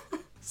accident.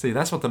 See,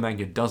 that's what the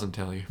manga doesn't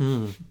tell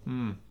you.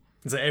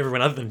 So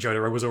everyone other than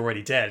Jotaro was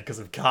already dead because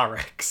of car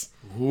wrecks.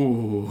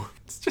 Ooh.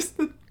 It's just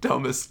the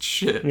dumbest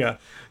shit. Yeah.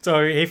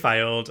 So he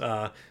failed.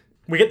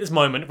 We get this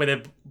moment where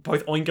they're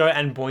both Oingo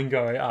and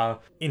Boingo are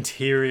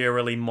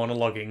interiorly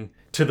monologuing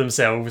to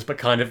themselves, but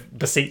kind of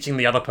beseeching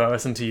the other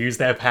person to use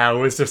their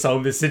powers to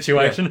solve this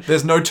situation. Yeah.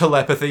 There's no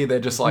telepathy, they're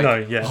just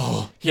like,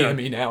 hear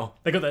me now.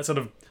 They got that sort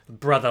of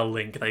brother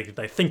link.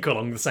 They think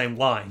along the same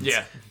lines.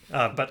 Yeah.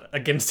 But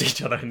against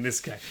each other in this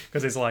case.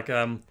 Because it's like,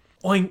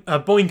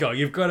 Boingo,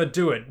 you've got to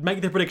do it.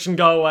 Make the prediction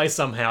go away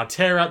somehow.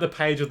 Tear out the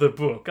page of the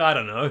book. I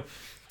don't know.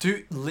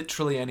 Do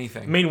literally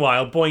anything.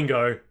 Meanwhile,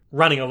 Boingo,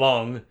 running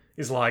along,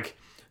 is like,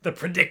 the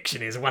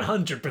prediction is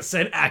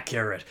 100%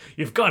 accurate.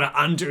 You've got to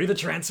undo the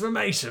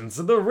transformations,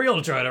 and the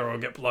real Jotaro will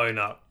get blown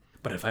up.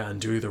 But if I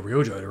undo the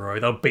real Jotaro,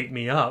 they'll beat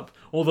me up,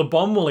 or the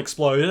bomb will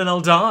explode and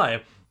I'll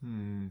die.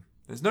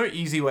 There's no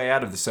easy way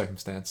out of this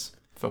circumstance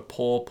for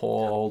poor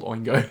old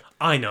Oingo.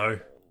 I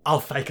know. I'll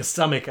fake a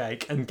stomach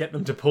ache and get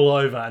them to pull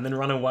over and then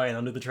run away and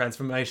undo the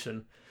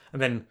transformation.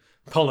 And then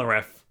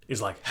Polnareff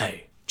is like,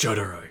 hey,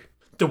 Jotaro,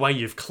 the way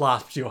you've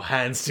clasped your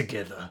hands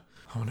together.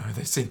 Oh no,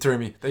 they've seen through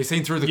me. They've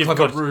seen through the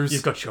clever ruse.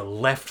 You've got your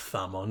left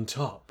thumb on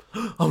top.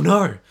 Oh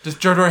no! Does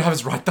Jotaro have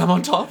his right thumb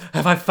on top?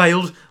 Have I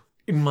failed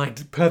in my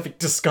perfect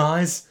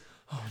disguise?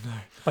 Oh no.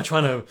 By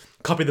trying to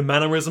copy the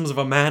mannerisms of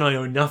a man I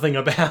know nothing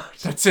about.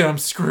 That's it, I'm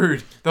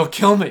screwed. They'll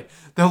kill me.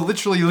 They'll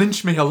literally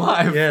lynch me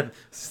alive. Yeah,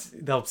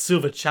 they'll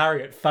Silver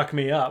Chariot fuck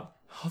me up.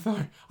 Oh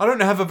no, I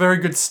don't have a very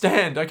good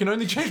stand. I can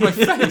only change my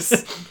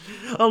face.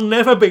 I'll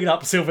never beat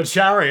up Silver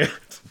Chariot.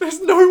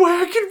 There's no way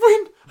I can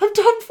win. I'm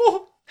done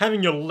for.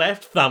 Having your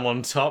left thumb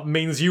on top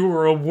means you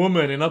were a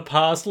woman in a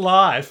past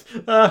life.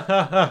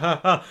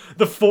 The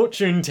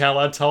fortune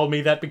teller told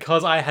me that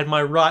because I had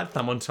my right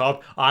thumb on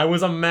top, I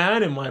was a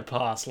man in my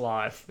past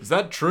life. Is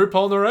that true,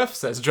 Polnareff?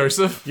 Says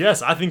Joseph.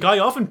 Yes, I think I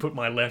often put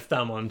my left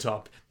thumb on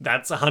top.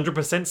 That's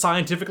 100%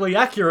 scientifically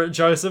accurate,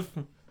 Joseph.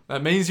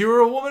 That means you were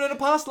a woman in a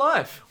past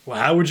life.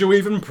 Well, how would you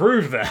even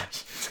prove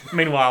that?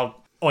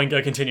 Meanwhile,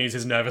 Oingo continues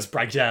his nervous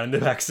breakdown in the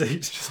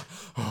backseat.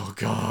 Oh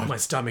god. My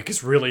stomach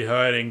is really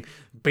hurting.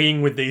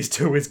 Being with these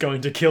two is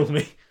going to kill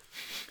me.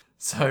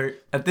 So,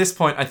 at this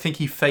point, I think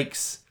he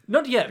fakes...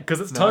 Not yet, because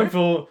it's time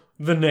for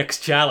the next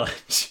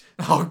challenge.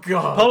 Oh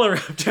god.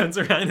 Polnareff turns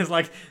around and is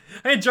like,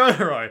 hey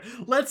Jotaro,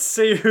 let's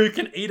see who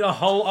can eat a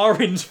whole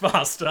orange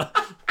faster.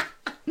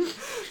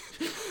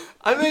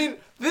 I mean,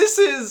 this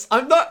is... I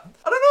don't know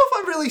if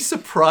I'm really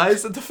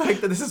surprised at the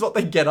fact that this is what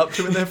they get up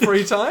to in their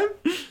free time.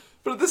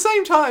 But at the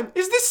same time,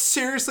 is this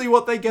seriously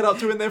what they get up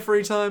to in their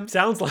free time?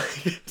 Sounds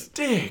like it.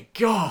 Dear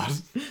God.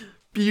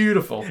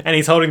 Beautiful. And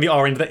he's holding the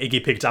orange that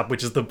Iggy picked up,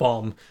 which is the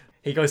bomb.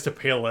 He goes to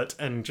peel it,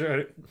 and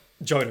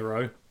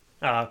Jotaro,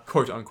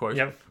 quote unquote,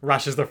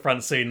 rushes the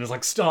front seat and is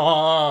like,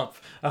 stop!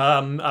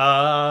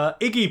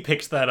 Iggy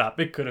picked that up.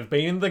 It could have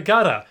been in the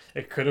gutter.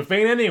 It could have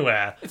been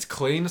anywhere. It's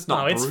clean, it's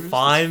not bruised. It's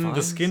fine.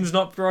 The skin's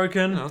not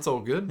broken. No, it's all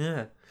good.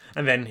 Yeah.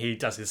 And then he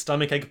does his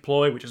stomachache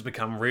ploy, which has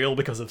become real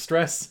because of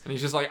stress. And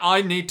he's just like,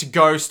 I need to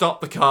go,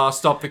 stop the car.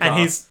 And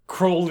he's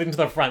crawled into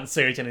the front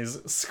seat and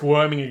is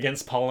squirming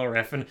against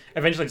Polnareff and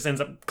eventually just ends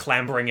up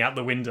clambering out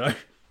the window.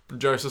 And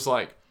Joseph's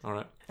like,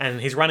 alright. And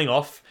he's running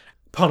off.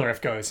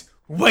 Polnareff goes,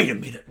 wait a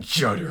minute,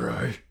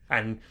 Jotaro.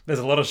 And there's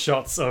a lot of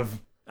shots of...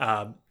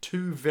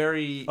 two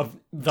very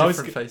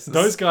different faces.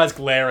 Those guys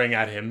glaring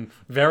at him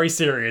very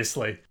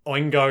seriously.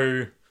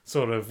 Oingo...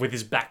 sort of with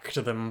his back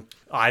to them,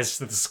 eyes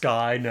to the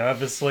sky,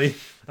 nervously.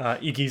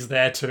 Iggy's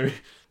there too.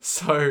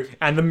 So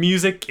And the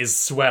music is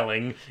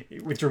swelling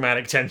with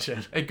dramatic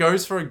tension. it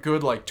goes for a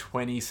good like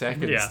 20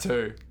 seconds Yeah.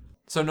 too.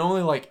 So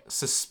normally like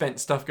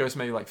suspense stuff goes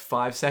maybe like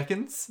 5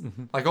 seconds.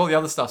 Like all the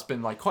other stuff's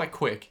been like quite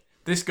quick.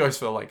 This goes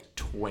for like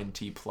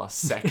 20 plus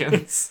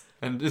seconds.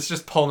 And it's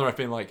just Polnareff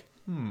being like,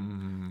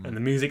 And the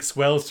music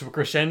swells to a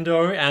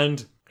crescendo,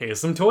 and here's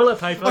some toilet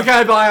paper.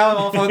 okay, bye, I'm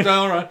off,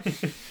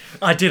 alright.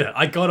 I did it.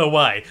 I got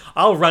away.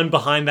 I'll run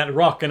behind that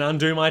rock and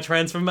undo my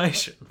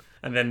transformation.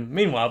 And then,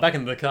 meanwhile, back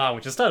in the car,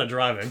 which I started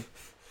driving.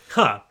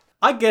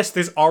 I guess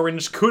this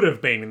orange could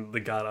have been in the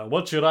gutter.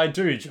 What should I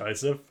do,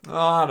 Joseph? Oh,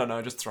 I don't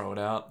know, just throw it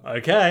out.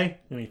 Okay.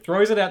 And he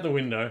throws it out the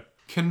window.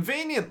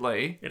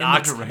 Conveniently, It in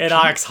arcs, the direction. it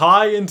arcs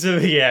high into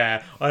the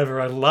air over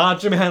a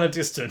large amount of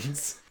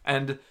distance.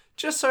 And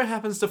just so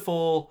happens to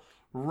fall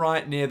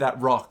right near that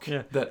rock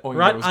that Oingo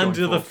Right was going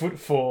under the for.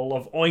 footfall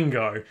of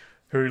Oingo,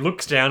 who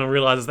looks down and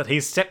realizes that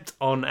he's stepped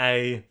on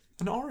An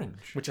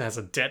orange. which has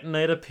a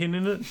detonator pin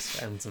in it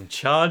and some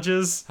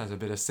charges. Has a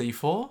bit of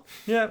C4.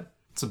 Yeah.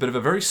 It's a bit of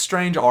a very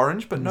strange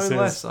orange, but no says-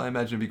 less, I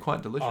imagine, it'd be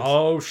quite delicious.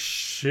 Oh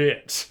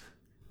shit.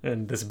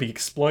 And there's a big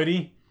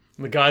explodey.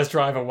 And the guys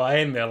drive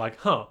away and they're like,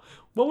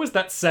 what was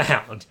that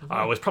sound?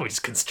 Oh, it was probably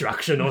just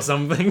construction or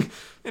something.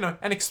 You know,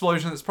 an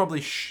explosion that's probably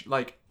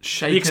shaken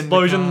The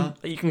explosion the car.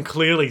 that you can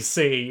clearly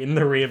see in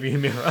the rearview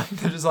mirror.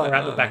 They're just like, or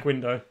out the back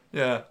window.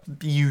 Yeah,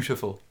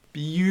 beautiful.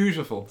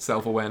 Beautiful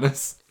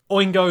self-awareness.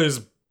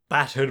 Oingo's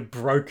battered,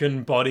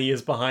 broken body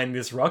is behind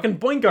this rock, and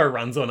Boingo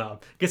runs on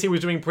up. Guess he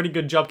was doing a pretty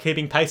good job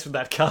keeping pace with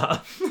that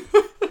car.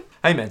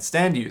 Hey man,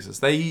 stand users.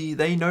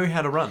 They know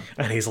how to run.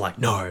 And he's like,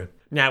 no,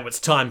 now it's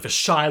time for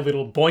shy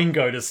little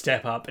Boingo to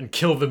step up and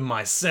kill them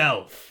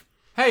myself.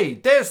 Hey,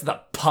 there's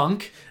the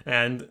punk.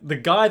 And the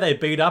guy they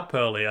beat up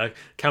earlier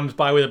comes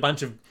by with a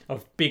bunch of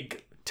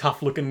big,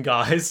 tough-looking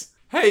guys.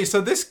 Hey,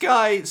 so this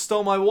guy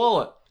stole my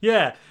wallet.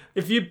 Yeah,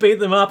 if you beat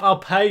them up, I'll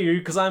pay you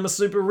because I'm a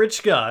super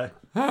rich guy.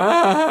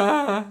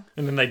 And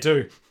And then they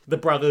do. The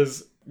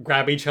brothers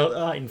grab each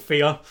other in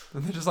fear.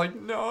 they're just like,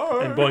 no.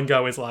 And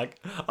Boingo is like,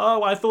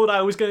 oh, I thought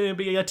I was going to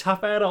be a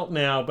tough adult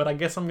now, but I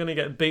guess I'm going to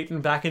get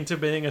beaten back into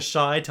being a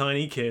shy,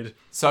 tiny kid.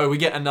 So we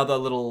get another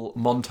little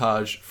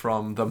montage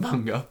from the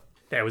manga.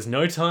 There was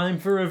no time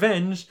for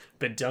revenge,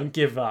 but don't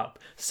give up.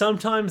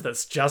 Sometimes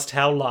that's just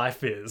how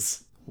life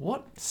is.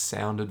 What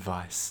sound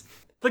advice?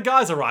 The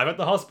guys arrive at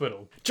the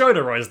hospital.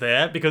 Jotaro's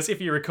there because,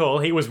 if you recall,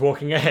 he was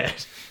walking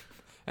ahead.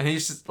 And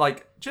he's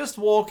just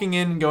walking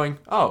in and going,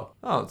 oh,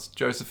 it's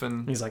Joseph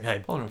and He's like,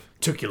 hey, Polnareff.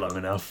 took you long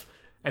enough.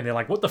 And they're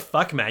like, what the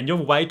fuck, man? You're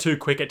way too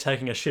quick at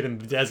taking a shit in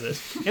the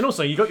desert. And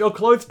also, you got your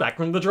clothes back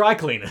from the dry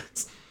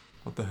cleaners.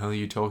 What the hell are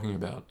you talking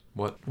about?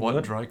 What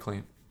dry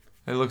clean?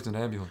 Hey, look, it's an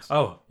ambulance.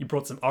 Oh, you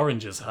brought some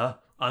oranges, huh?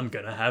 I'm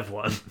gonna have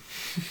one.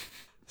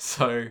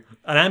 So,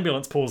 An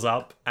ambulance pulls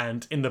up,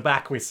 and in the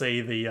back we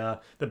see the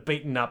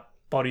beaten up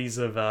bodies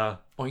of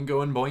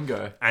Oingo and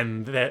Boingo.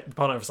 and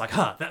Polnareff's like,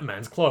 that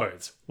man's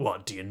clothes.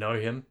 What, do you know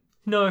him?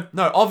 No.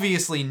 No,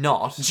 obviously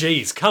not.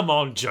 Jeez, come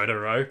on,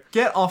 Jotaro.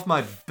 Get off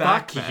my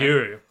back, Fuck man.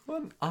 you.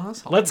 What an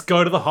asshole. Let's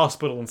go to the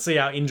hospital and see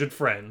our injured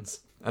friends.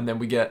 And then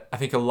we get, I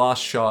think, a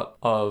last shot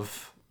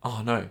of...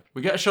 Oh, no.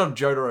 We get a shot of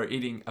Jotaro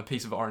eating a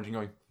piece of orange and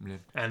going... "Meh."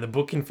 And the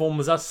book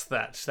informs us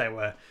that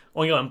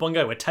Oingo and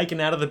Bongo were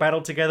taken out of the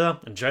battle together,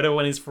 and Jotaro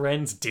and his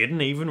friends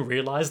didn't even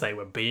realize they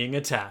were being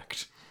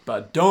attacked.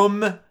 But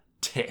dumb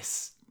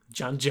Tess.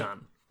 Jun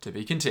Jun. To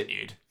be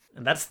continued.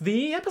 And that's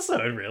the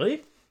episode,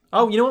 really.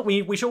 Oh, you know what?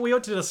 We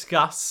ought to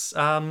discuss,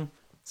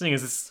 seeing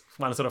as this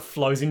one sort of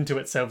flows into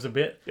itself a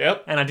bit.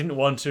 Yep. And I didn't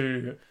want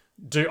to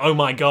do, oh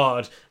my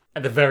god,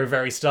 at the very,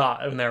 very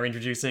start when they were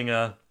introducing,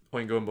 Oingo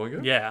and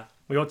Boingo? yeah.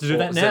 We ought to do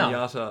that now.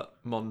 Zenyatta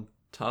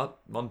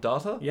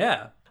Mondata?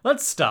 Yeah.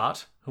 Let's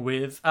start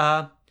with,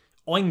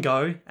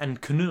 Oingo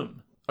and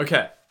K'num.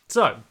 Okay.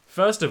 So,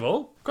 first of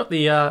all, got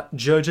the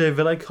Jojo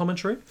Ville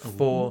commentary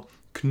for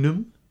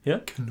K'num. Yeah.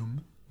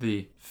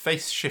 The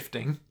face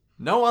shifting.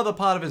 No other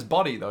part of his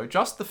body, though.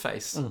 Just the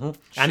face. And the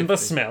Shifting.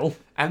 smell.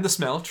 And the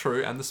smell.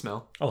 True, and the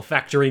smell.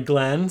 Olfactory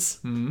glands.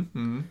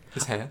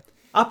 His hair.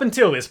 Up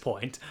until this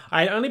point,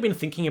 I had only been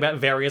thinking about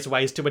various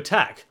ways to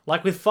attack,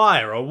 like with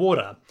fire or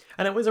water,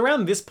 and it was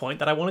around this point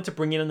that I wanted to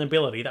bring in an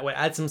ability that would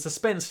add some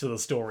suspense to the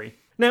story.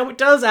 Now, it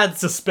does add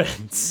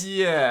suspense,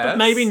 Yeah. but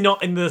maybe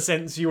not in the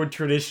sense you would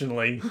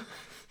traditionally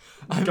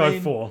go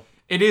for,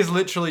 It is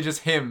literally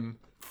just him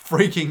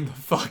freaking the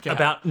fuck out.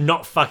 about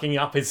not fucking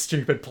up his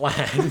stupid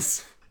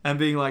plans. And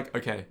being like,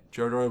 okay,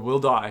 Jotaro will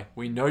die.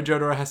 We know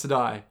Jotaro has to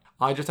die.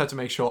 I just have to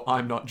make sure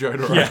I'm not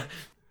Jotaro. Yeah.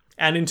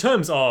 And in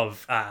terms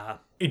of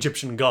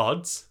Egyptian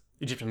god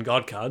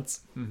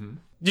cards,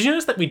 did you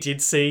notice that we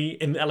did see,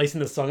 at least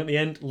in the song at the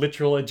end,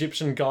 literal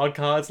Egyptian god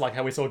cards, like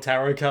how we saw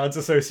tarot cards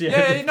associated?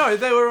 Yeah, no,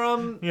 they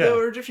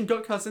were Egyptian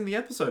god cards in the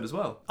episode as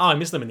well. Oh, I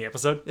missed them in the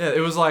episode. Yeah, it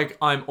was like,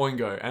 I'm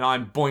Oingo and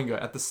I'm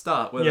Boingo at the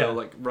start, where Yeah. they were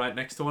like right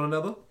next to one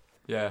another.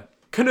 Yeah.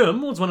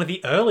 K'num was one of the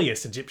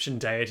earliest Egyptian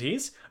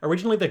deities,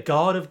 originally the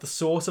god of the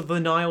source of the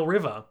Nile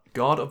River.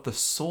 God of the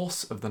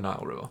source of the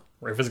Nile River.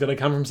 River's got to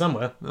come from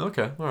somewhere.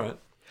 Okay, alright.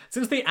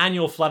 Since the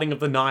annual flooding of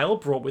the Nile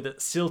brought with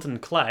it silt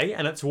and clay,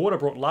 and its water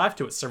brought life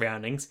to its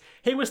surroundings,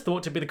 he was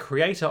thought to be the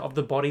creator of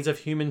the bodies of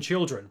human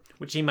children,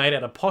 which he made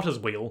out of potter's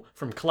wheel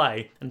from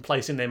clay and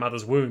placed in their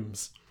mother's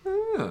wombs.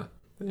 Ah,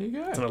 there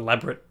you It's go. an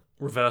elaborate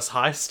reverse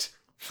heist.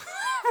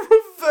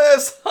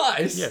 Reverse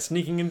heist? Yeah,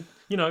 sneaking in,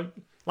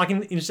 like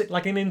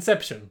in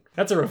Inception.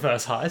 That's a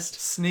reverse heist.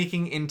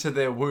 Sneaking into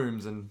their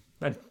wombs and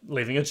And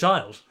leaving a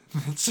child,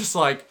 it's just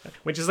like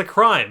which is a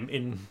crime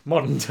in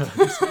modern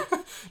terms.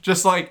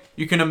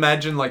 you can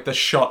imagine like the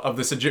shot of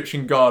this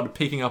Egyptian god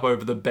peeking up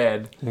over the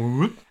bed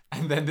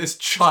and then this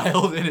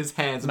child in his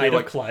hands and, Made be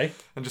of like, clay.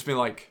 and just being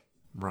like,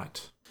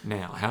 right,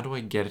 now, how do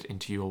I get it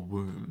into your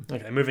womb?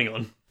 Okay, moving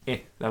on.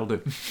 That'll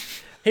do.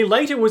 He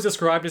later was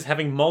described as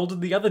having moulded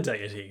the other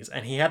deities,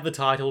 and he had the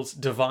titles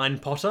Divine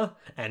Potter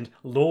and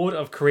Lord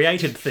of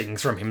Created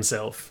Things from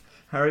himself.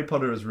 Harry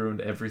Potter has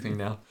ruined everything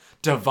now.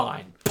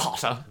 Divine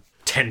Potter.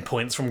 10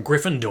 points from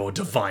Gryffindor,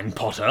 Divine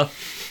Potter.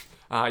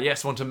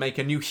 Yes, want to make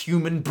a new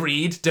human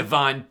breed,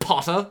 Divine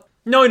Potter?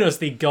 Known as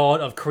the god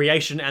of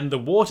creation and the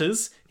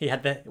waters,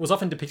 was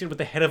often depicted with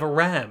the head of a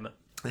ram.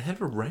 The head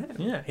of a ram?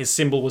 Yeah, his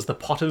symbol was the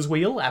potter's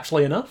wheel,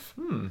 aptly enough.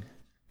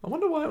 I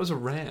wonder why it was a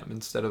ram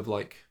instead of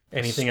like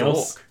Anything a stork,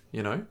 else?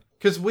 you know?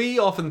 Because we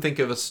often think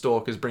of a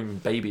stork as bringing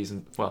babies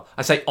and, well,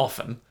 I say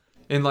often.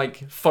 In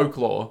like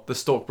folklore, the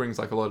stork brings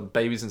like a lot of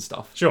babies and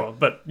stuff. Sure,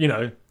 but,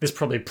 this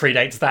probably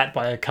predates that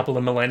by a couple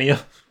of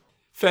millennia.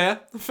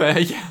 Fair,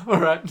 yeah,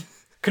 alright.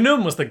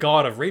 Khnum was the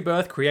god of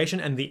rebirth, creation,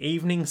 and the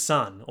evening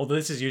sun, although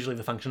this is usually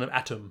the function of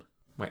Atum.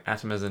 Wait,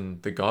 Atum as in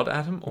the god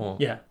Atom? Or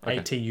Yeah, Okay.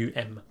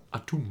 A-T-U-M.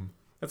 Atum.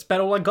 That's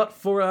about all I got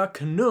for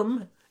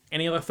Khnum.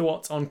 Any other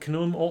thoughts on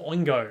Khnum or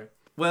Oingo?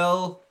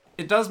 Well,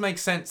 it does make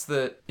sense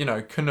that,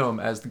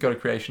 Khnum as the god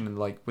of creation and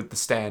like with the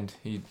stand,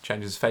 he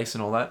changes his face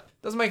and all that.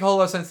 Doesn't make a whole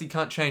lot of sense that he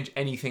can't change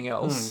anything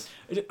else.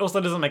 It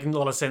also doesn't make a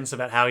lot of sense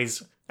about how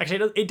he's...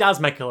 Actually, it does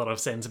make a lot of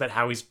sense about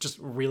how he's just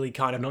really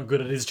kind of not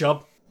good at his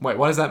job. Wait,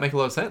 why does that make a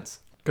lot of sense?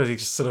 Because he's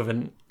just sort of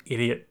an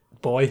idiot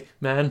boy,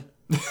 man.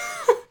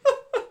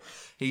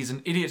 He's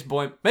an idiot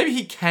boy. Maybe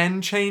he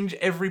can change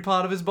every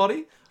part of his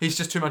body. He's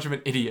just too much of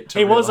an idiot to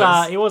He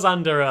realize. was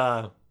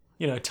under,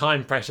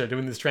 time pressure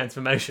doing this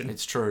transformation.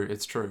 It's true.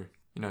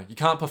 You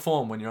can't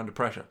perform when you're under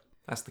pressure.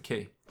 That's the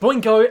key.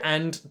 Boingo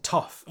and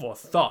Toth, or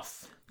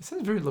Thoth. It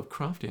sounds very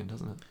Lovecraftian,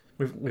 doesn't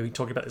it? We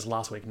talked about this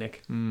last week,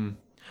 Nick.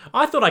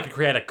 I thought I could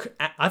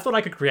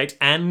create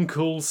an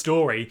cool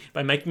story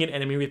by making an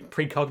enemy with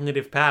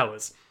precognitive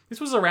powers. This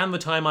was around the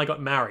time I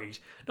got married.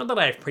 Not that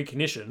I have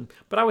precognition,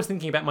 but I was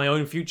thinking about my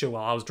own future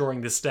while I was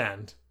drawing this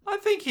stand. I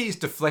think he's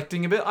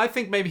deflecting a bit. I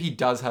think maybe he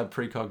does have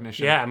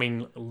precognition. Yeah, I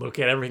mean, look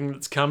at everything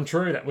that's come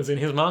true that was in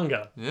his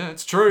manga. Yeah,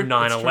 it's true.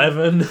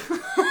 9/11.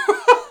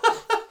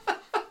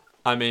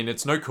 I mean,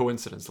 it's no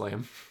coincidence,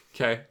 Liam.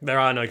 Okay. There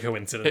are no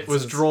coincidences. It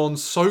was drawn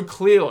so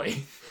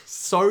clearly,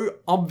 so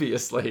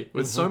obviously,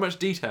 with so much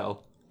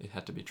detail. It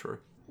had to be true.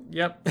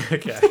 Yep.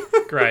 Okay.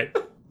 Great.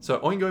 So,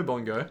 Oingo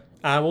Boingo.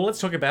 Well, let's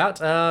talk about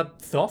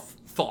Thoth,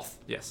 Thoth,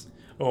 yes.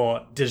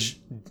 or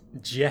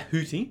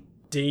Djehuti,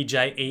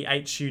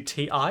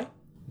 D-J-E-H-U-T-I,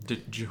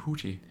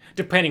 Djehuti.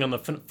 depending on the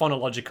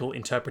phonological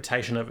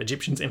interpretation of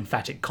Egyptians'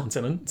 emphatic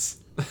consonants,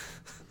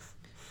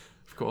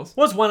 Of course.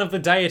 was one of the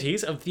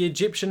deities of the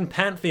Egyptian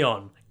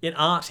pantheon. In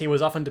art, he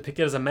was often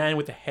depicted as a man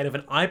with the head of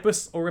an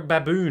ibis or a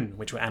baboon,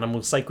 which were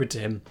animals sacred to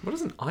him. What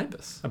is an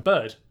ibis? A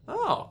bird,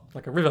 Oh,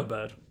 like a river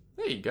bird,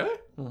 there you go.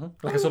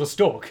 like a sort of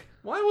stork.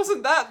 Why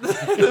wasn't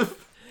that?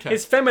 Okay.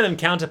 His feminine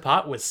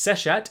counterpart was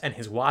Seshat, and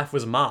his wife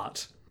was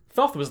Mart.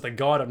 Thoth was the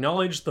god of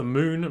knowledge, the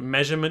moon,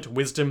 measurement,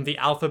 wisdom, the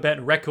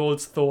alphabet,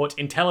 records, thought,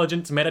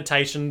 intelligence,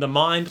 meditation, the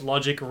mind,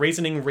 logic,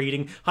 reasoning,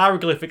 reading,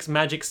 hieroglyphics,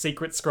 magic,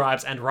 secrets,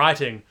 scribes, and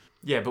writing.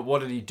 Yeah, but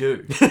what did he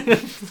do?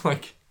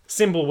 Like,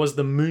 Symbol was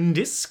the moon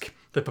disc,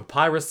 the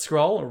papyrus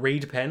scroll,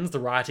 reed pens, the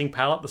writing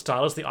palette, the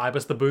stylus, the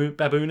ibis, the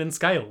baboon, and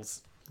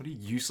scales. what a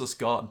useless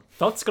god.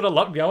 Thoth's got a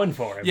lot going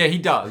for him. Yeah, he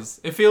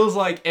does. It feels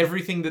like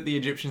everything that the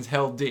Egyptians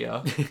held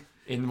dear,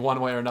 in one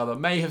way or another,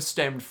 may have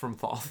stemmed from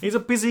Thoth. He's a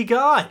busy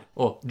guy.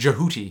 Or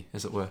Jehuti,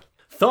 as it were.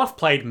 Thoth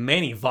played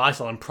many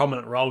vital and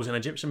prominent roles in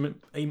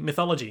Egyptian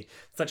mythology,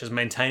 such as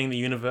maintaining the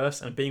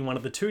universe and being one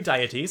of the two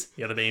deities,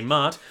 the other being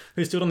Mart,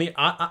 who stood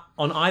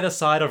on either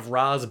side of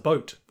Ra's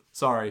boat.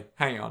 Sorry,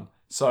 hang on.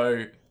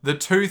 So, the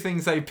two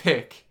things they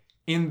pick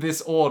in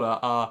this order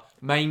are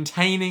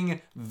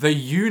maintaining the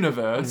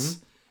universe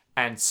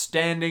and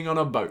standing on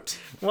a boat.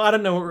 Well, I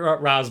don't know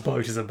what Ra's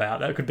boat is about.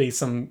 That could be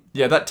some...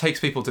 Yeah, that takes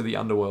people to the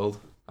underworld,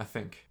 I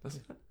think.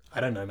 Doesn't it?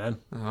 I don't know, man.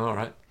 Oh,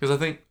 alright. Because I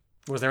think...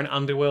 Was there an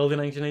underworld in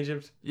ancient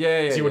Egypt?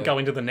 Yeah. So you would yeah. go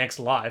into the next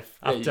life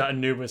after you-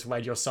 Anubis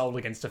weighed your soul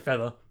against a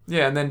feather.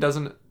 Yeah, and then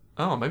doesn't...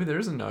 Oh, maybe there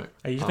is a note.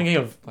 Are you thinking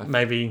of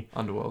maybe...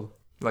 Underworld.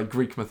 Like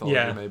Greek mythology,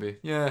 Yeah. maybe.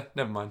 Yeah,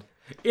 never mind.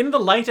 In the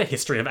later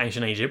history of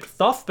ancient Egypt,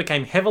 Thoth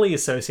became heavily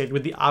associated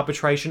with the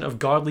arbitration of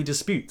godly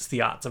disputes,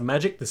 the arts of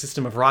magic, the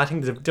system of writing,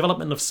 the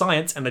development of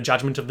science, and the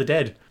judgment of the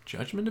dead.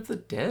 Judgment of the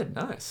Dead,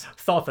 nice.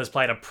 Thoth has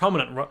played a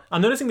prominent role.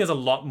 I'm noticing there was a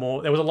lot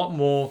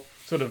more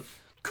sort of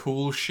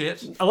cool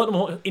shit. A lot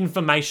more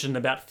information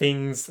about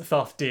things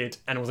Thoth did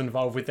and was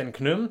involved with than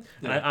Khnum.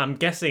 And I'm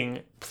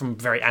guessing, from a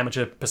very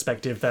amateur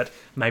perspective, that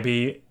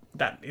maybe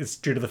that is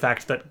due to the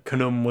fact that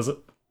Khnum was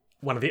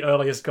one of the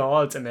earliest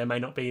gods and there may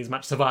not be as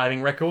much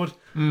surviving record.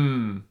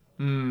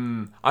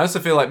 I also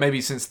feel like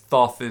maybe since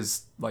Thoth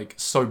is, like,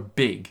 so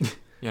big,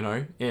 you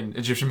know, in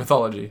Egyptian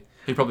mythology,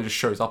 he probably just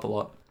shows up a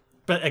lot.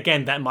 But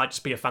again, that might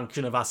just be a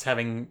function of us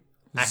having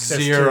access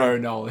Zero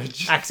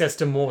knowledge. Access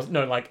to more...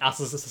 No, like, us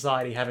as a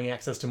society having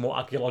access to more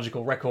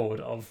archaeological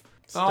record of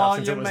stuff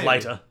since it was maybe.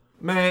 later.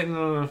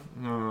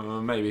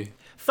 Maybe.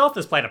 Thoth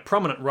has played a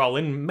prominent role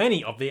in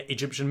many of the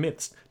Egyptian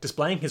myths.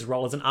 Displaying his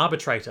role as an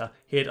arbitrator,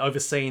 he had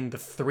overseen the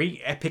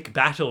 3 epic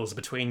battles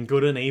between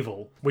good and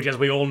evil, which, as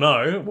we all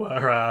know,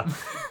 were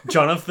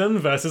Jonathan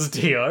versus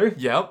Dio,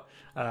 Yep.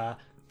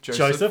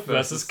 Joseph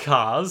versus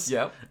Kars,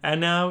 Yep. and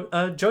now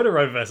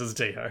Jotaro versus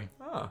Dio.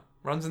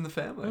 Runs in the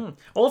family.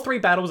 All 3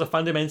 battles are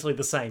fundamentally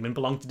the same and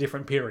belong to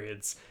different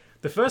periods.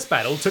 The first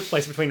battle took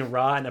place between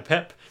Ra and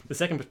Apep, the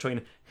second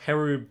between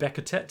Heru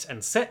Beketet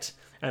and Set,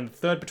 and the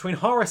third between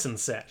Horus and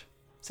Set.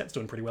 Set's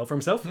doing pretty well for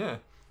himself. Yeah.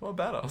 What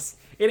about us?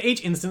 In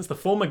each instance, the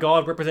former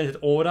god represented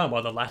order,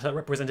 while the latter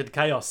represented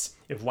chaos.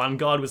 If one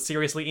god was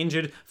seriously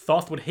injured,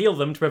 Thoth would heal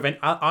them to prevent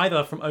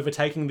either from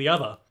overtaking the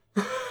other.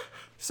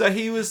 So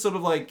he was sort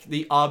of like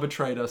the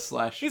arbitrator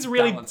slash He's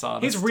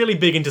really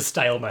big into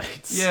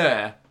stalemates.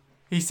 Yeah.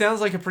 He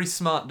sounds like a pretty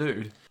smart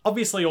dude.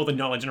 Obviously, all the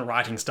knowledge and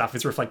writing stuff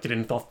is reflected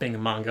in Thoth being a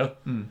manga.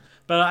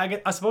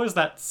 But I suppose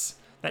that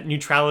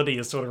neutrality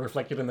is sort of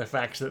reflected in the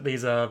fact that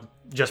these are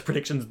just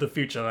predictions of the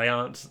future. They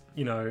aren't,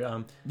 You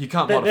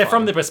can't They're modify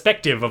from them. the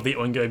perspective of the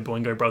Oingo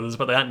Boingo brothers,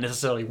 but they aren't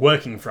necessarily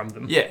working from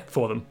them. Yeah.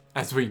 For them.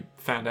 As we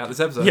found out this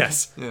episode.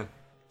 Yes. Yeah.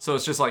 So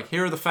it's just like,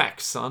 here are the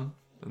facts, son.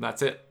 And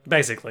that's it.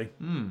 Basically.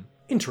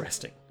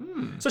 Interesting.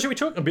 So should we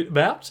talk a bit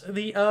about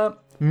the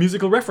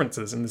musical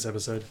references in this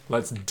episode?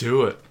 Let's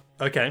do it.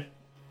 Okay.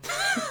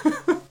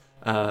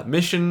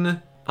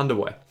 Mission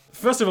underway.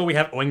 First of all, we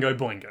have Oingo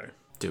Boingo.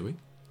 Do we?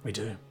 We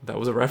do. That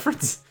was a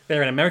reference?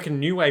 They're an American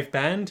new wave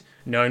band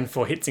known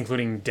for hits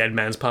including Dead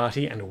Man's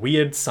Party and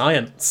Weird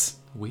Science.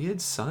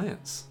 Weird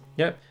Science.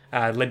 Yep.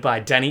 Led by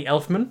Danny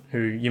Elfman, who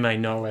you may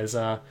know as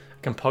a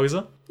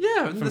composer.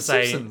 Yeah, from The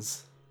say-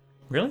 Simpsons.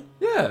 Really?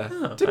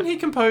 Yeah. Didn't he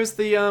compose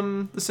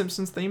the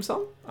Simpsons theme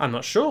song? I'm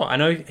not sure. I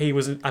know he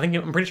was...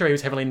 I'm pretty sure he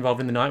was heavily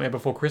involved in The Nightmare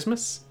Before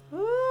Christmas.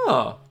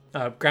 Oh.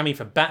 Grammy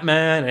for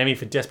Batman, an Emmy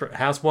for Desperate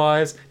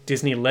Housewives,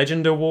 Disney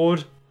Legend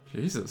Award,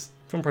 Jesus.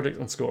 film project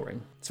and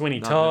scoring. Sweeney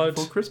Nightmare Todd,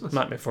 Before Christmas.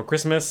 Nightmare Before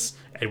Christmas,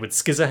 Edward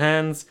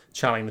Scissorhands,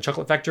 Charlie and the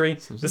Chocolate Factory,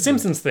 The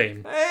Simpsons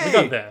theme. Hey! We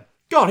got there.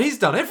 God, he's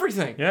done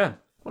everything. Yeah.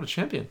 What a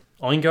champion.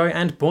 Oingo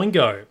and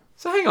Boingo.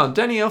 So hang on,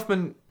 Danny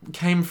Elfman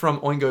came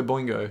from Oingo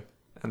Boingo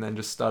and then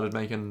just started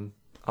making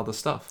other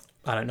stuff.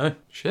 I don't know.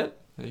 Shit.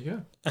 There you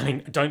go. I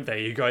mean, there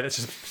you go. That's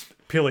just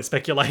purely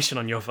speculation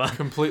on your part.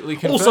 Completely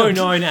confirmed. Also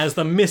known as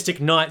the Mystic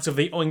Knights of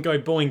the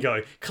Oingo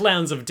Boingo,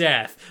 Clowns of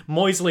Death,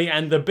 Moisley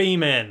and the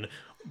Bee-Men.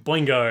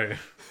 Boingo.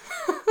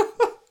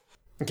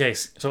 Okay,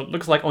 so it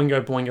looks like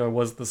Oingo Boingo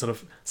was the sort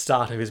of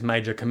start of his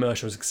major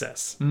commercial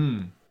success.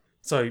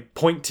 So,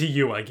 point to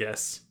you, I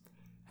guess.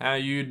 How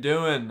you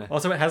doing?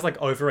 Also, it has like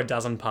over a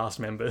dozen past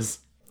members.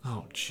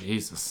 Oh,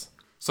 Jesus.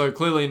 So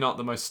clearly not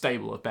the most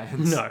stable of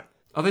bands. No.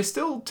 Are they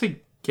still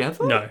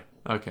together? No.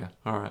 Okay,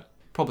 alright.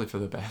 Probably for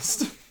the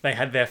best. They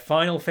had their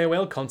final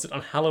farewell concert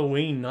on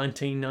Halloween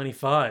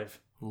 1995.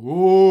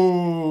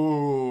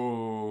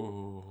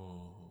 Ooh.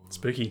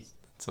 Spooky.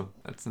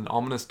 That's an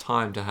ominous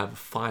time to have a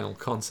final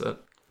concert.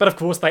 But of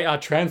course, they are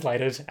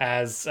translated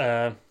as,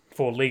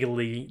 for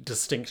legally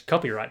distinct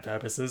copyright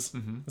purposes,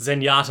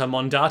 Zenyatta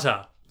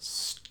Mondata.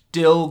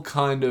 Still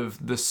kind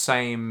of the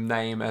same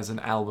name as an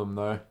album,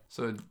 though.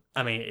 So,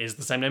 I mean, it is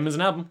the same name as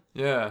an album.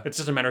 yeah. It's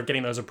just a matter of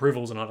getting those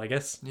approvals or not, I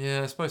guess.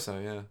 Yeah, I suppose so,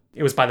 yeah.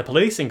 It was by The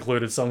Police,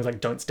 included songs like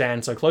Don't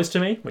Stand So Close to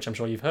Me, which I'm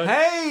sure you've heard.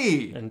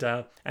 Hey!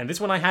 And this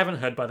one I haven't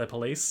heard by The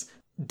Police.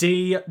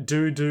 D,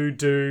 do, do,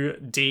 do,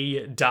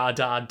 D, da,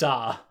 da,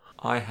 da.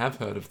 I have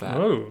heard of that.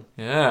 Oh,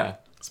 Yeah.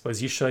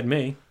 suppose you showed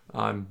me.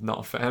 I'm not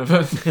a fan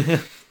of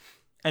it.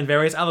 And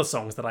various other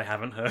songs that I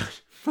haven't heard.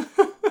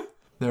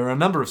 There are a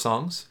number of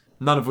songs,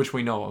 none of which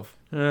we know of.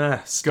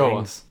 Sting. Go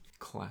on.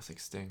 Classic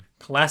Sting.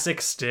 Classic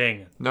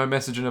Sting. No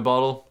message in a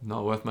bottle,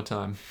 not worth my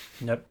time.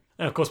 Nope.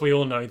 And of course, we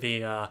all know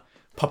the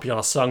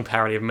popular song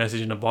parody of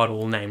Message in a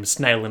Bottle named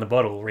Snail in a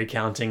Bottle,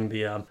 recounting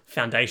the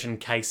foundation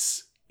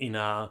case in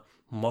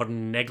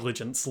modern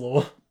negligence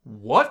law.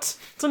 What?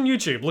 It's on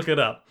YouTube, look it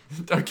up.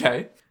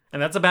 Okay.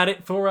 And that's about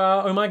it for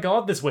Oh My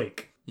God this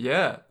week.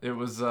 Yeah, it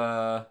was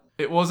an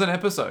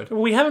episode.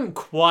 We haven't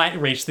quite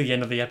reached the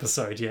end of the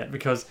episode yet,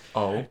 because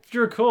Oh. if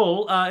you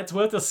recall, it's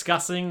worth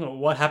discussing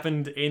what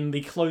happened in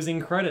the closing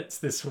credits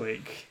this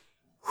week.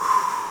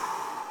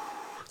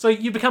 So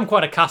you've become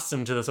quite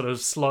accustomed to the sort of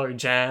slow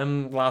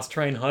jam, last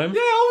train home. Yeah,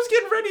 I was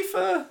getting ready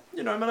for,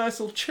 my nice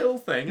little chill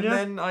thing, and Yeah.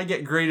 then I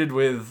get greeted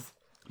with,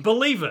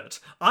 Believe it!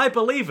 I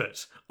believe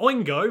it!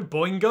 Oingo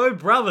Boingo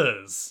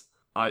Brothers!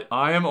 I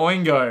am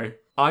Oingo.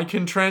 I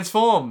can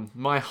transform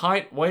my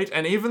height, weight,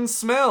 and even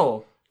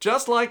smell.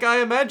 Just like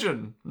I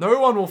imagine. No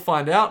one will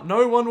find out.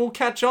 No one will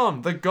catch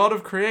on. The god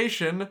of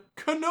creation,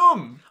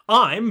 Khnum.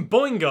 I'm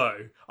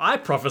Boingo. I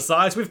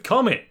prophesize with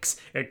comics.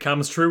 It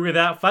comes true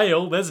without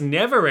fail. There's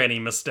never any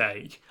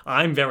mistake.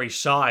 I'm very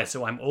shy,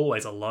 so I'm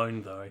always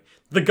alone, though.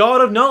 The god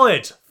of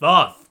knowledge,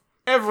 Thoth.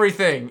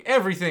 Everything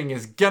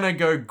is gonna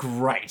go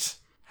great.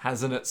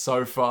 Hasn't it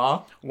so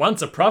far?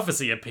 Once a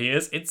prophecy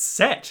appears, it's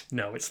set.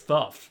 No, it's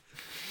Thoth.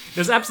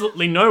 There's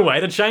absolutely no way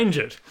to change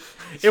it.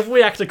 If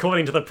we act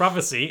according to the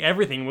prophecy,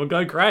 everything will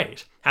go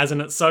great.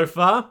 Hasn't it so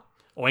far?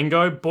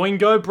 Oingo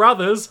Boingo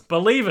Brothers,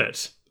 believe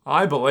it.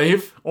 I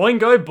believe.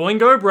 Oingo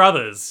Boingo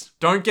Brothers.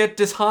 Don't get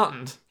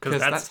disheartened. Because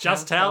that's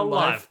just how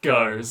life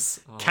goes.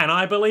 Can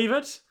I believe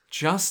it?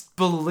 Just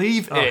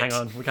believe it. Oh, hang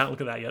on. We can't look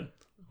at that yet.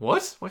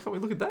 What? Why can't we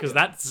look at that? Because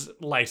that's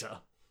later.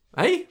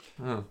 Hey?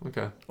 Oh,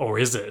 okay. Or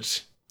is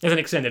it? There's an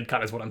extended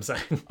cut is what I'm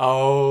saying.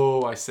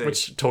 Oh, I see.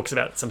 Which talks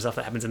about some stuff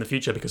that happens in the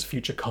future because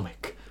future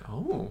comic.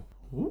 Oh.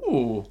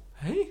 Ooh.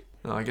 Hey?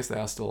 No, I guess they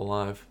are still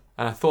alive.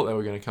 And I thought they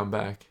were going to come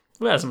back.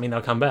 Well, that doesn't mean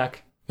they'll come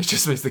back. It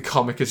just means the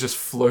comic is just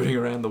floating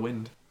around the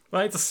wind.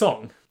 Well, it's a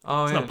song.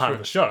 Oh, It's yeah, not part true. of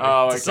the show.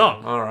 Oh, It's a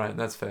song. Alright,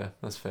 that's fair.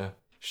 That's fair.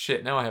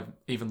 Shit, now I have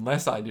even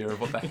less idea of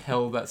what the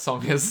hell that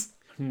song is.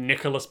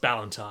 Nicholas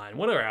Ballantyne.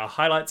 What are our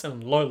highlights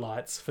and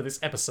lowlights for this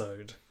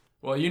episode?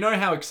 Well, you know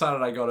how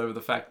excited I got over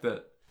the fact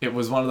that it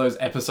was one of those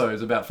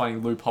episodes about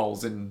finding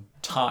loopholes in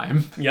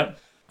time. Yep.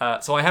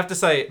 So I have to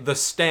say, The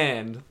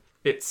Stand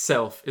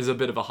itself is a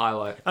bit of a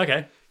highlight.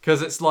 Okay.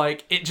 Because it's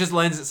like, it just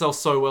lends itself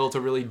so well to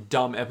really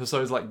dumb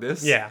episodes like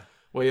this. Yeah.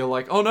 Where you're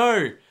like, oh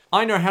no,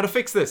 I know how to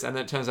fix this. And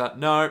then it turns out,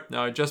 no,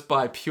 just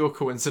by pure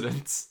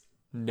coincidence.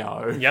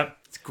 No. Yep.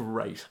 It's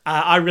great.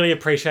 I really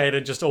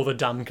appreciated just all the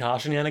dumb car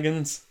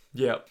shenanigans.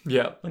 Yep.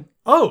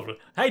 Oh,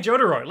 hey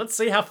Jotaro, let's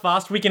see how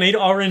fast we can eat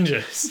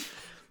oranges.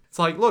 It's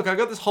like, look, I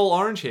got this whole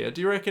orange here.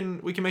 Do you reckon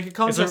we can make a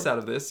contest out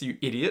of this, you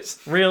idiot?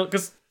 Real,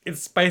 because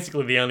it's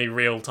basically the only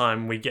real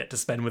time we get to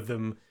spend with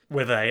them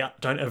where they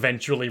don't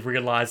eventually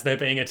realise they're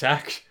being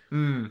attacked.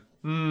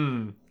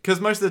 Because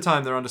most of the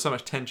time they're under so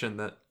much tension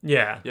that,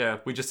 Yeah.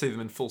 we just see them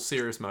in full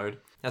serious mode.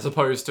 As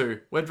opposed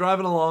to, we're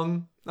driving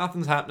along,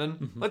 nothing's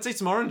happening, let's eat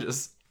some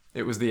oranges.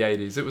 It was the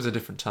 80s. It was a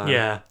different time.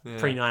 Yeah.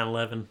 Pre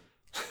 9/11,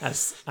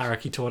 as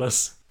Araki taught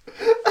us.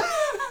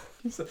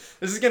 This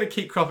is going to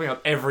keep cropping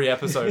up every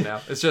episode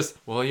now. It's just,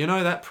 well, you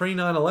know, that pre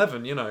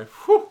 9/11, you know,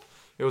 whew,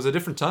 it was a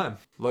different time.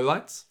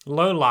 Lowlights?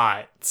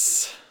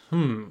 Lowlights.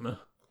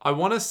 I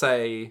want to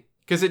say,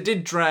 because it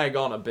did drag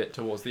on a bit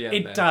towards the end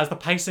It there. does. The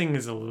pacing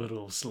is a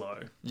little slow.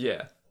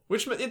 Yeah.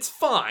 Which, it's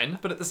fine,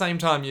 but at the same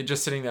time, you're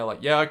just sitting there like,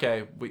 yeah,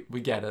 okay,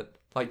 we get it.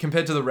 Like,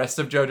 compared to the rest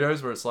of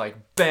JoJo's, where it's like,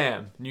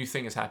 bam, new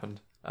thing has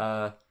happened.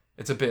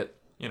 It's a bit,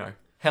 you know,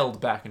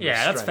 held back and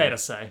Yeah, that's restrained. fair to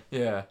say.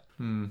 Yeah.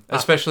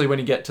 Especially when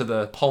you get to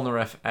the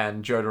Polnareff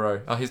and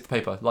Jotaro. Oh, here's the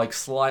paper. Like,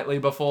 slightly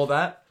before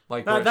that.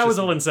 Like where it's That was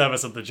just- all in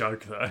service of the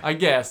joke, though. I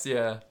guess,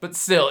 yeah. But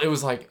still, it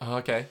was like, oh,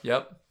 okay,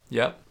 yep,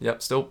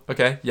 still,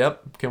 okay,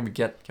 yep. Can we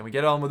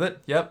get on with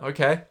it? Yep,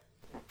 okay.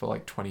 For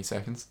like 20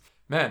 seconds.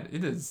 Man,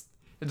 it is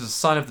a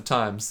sign of the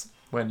times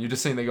when you're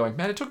just sitting there going,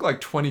 man, it took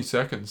like 20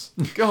 seconds.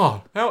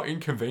 God, how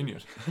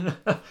inconvenient.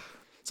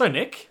 So,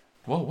 Nick.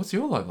 Whoa, what's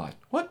your low light?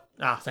 What?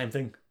 Same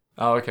thing.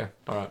 Oh, okay,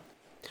 alright.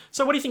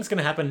 So what do you think's going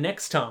to happen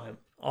next time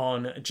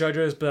on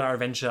JoJo's Bizarre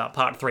Adventure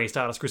Part 3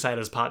 Stardust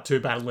Crusaders Part 2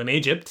 Battle in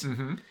Egypt?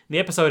 The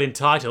episode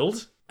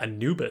entitled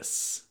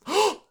Anubis.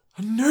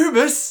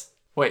 Anubis?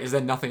 Wait, is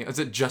there nothing? Is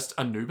it just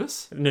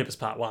Anubis? Anubis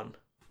Part 1.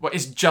 What,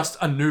 it's just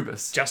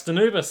Anubis? Just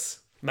Anubis.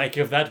 Make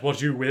of that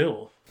what you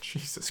will.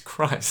 Jesus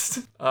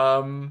Christ.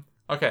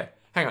 Okay,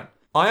 hang on.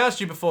 I asked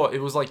you before,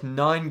 it was like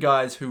 9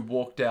 guys who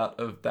walked out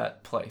of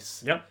that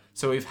place. Yep.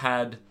 So we've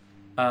had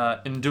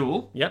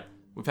Indul, Yep.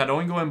 we've had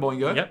Oingo and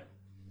Boingo, Yep.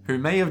 who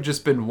may have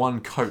just been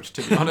one coat,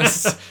 to be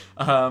honest.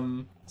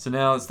 So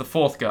now it's the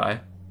 4th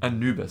guy,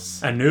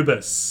 Anubis.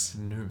 Anubis.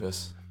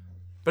 Anubis.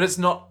 But it's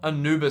not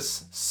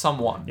Anubis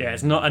someone. Yeah,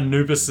 it's not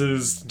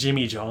Anubis's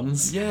Jimmy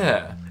Johns.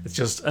 Yeah, It's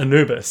just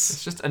Anubis.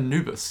 it's just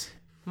Anubis.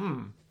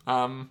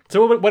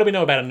 So what do we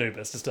know about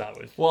Anubis to start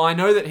with? Well, I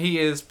know that he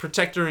is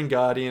protector and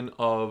guardian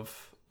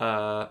of,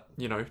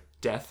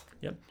 death.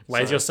 Yep.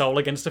 Weighs So- your soul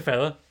against a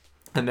feather.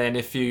 And then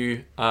if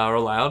you are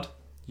allowed,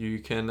 you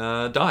can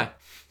die,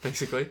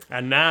 basically.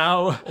 And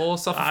now Or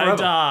suffer I forever.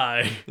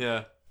 die.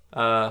 Yeah.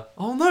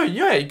 Oh no,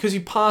 yeah, because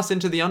you pass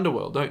into the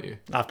underworld, don't you?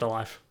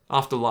 Afterlife.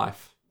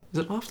 Afterlife. Is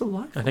it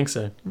afterlife? I think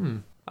so.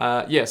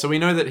 Yeah, so we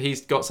know that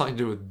he's got something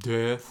to do with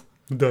death.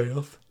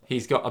 Death.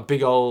 He's got a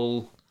big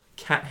old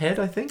cat head,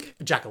 I think.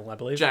 Jackal, I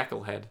believe.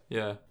 Jackal head,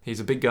 yeah. He's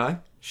a big guy.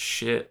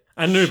 Shit.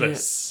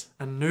 Anubis. Shit.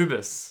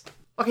 Anubis.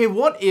 Okay,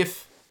 what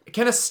if...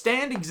 Can a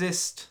stand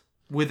exist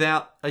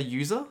without a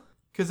user?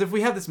 Because if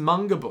we have this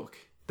manga book,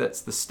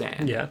 that's the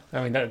stand. Yeah,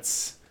 I mean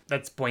that's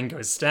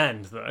Boingo's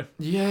stand though.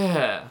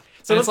 Yeah.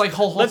 So So it's let's- like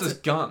Whole let's- Halter's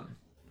gun.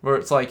 Where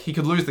it's like, he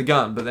could lose the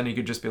gun, but then he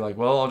could just be like,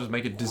 well, I'll just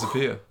make it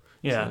disappear.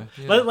 Yeah.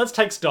 So, yeah. Let's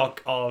take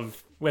stock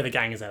of where the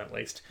gang is at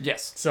least.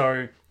 Yes.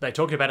 So they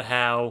talked about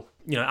how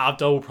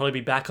Avdol will probably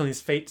be back on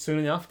his feet soon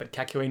enough, but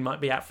Kakyoin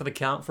might be out for the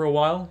count for a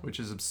while. Which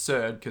is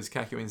absurd, because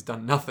Kakyoin's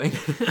done nothing.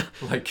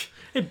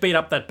 It beat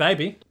up that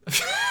baby.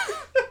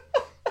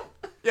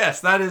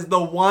 Yes, that is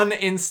the one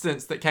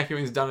instance that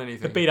Kakyoin's done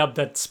anything. It beat up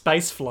that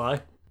space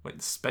fly. Wait,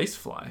 the space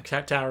fly?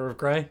 Tower of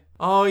Grey.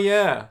 Oh,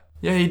 yeah.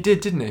 Yeah, he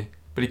did, didn't he?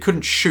 But he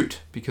couldn't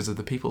shoot because of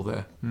the people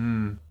there.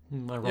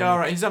 Ironic. Yeah,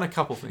 alright, he's done a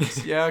couple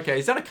things. Yeah, okay,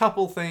 he's done a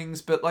couple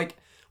things, but,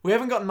 we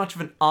haven't gotten much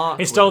of an arc.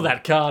 He stole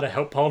that car to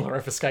help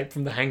Polnareff escape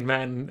from the Hanged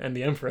Man and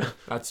the Emperor.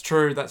 That's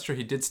true,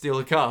 he did steal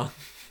a car.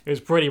 It was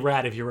pretty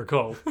rad, if you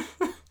recall.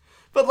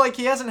 But,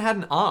 he hasn't had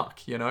an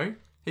arc,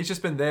 He's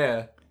just been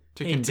there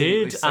to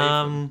conveniently save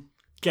him.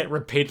 Get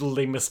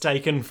repeatedly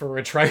mistaken for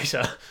a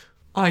traitor.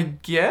 I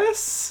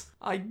guess?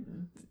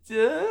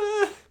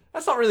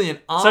 That's not really an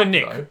arc, So,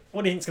 Nick, though.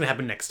 what do you think's going to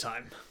happen next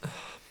time?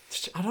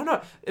 I don't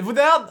know.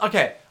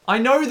 Okay, I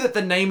know that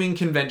the naming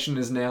convention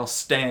is now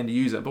stand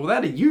user, but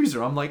without a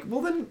user, I'm like,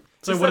 well then...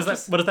 So what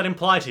does that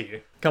imply to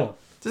you? Come on.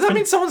 Does that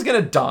mean someone's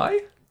gonna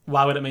die?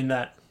 Why would it mean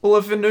that? Well,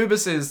 if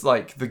Anubis is,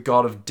 the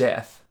god of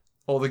death,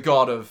 or the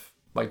god of,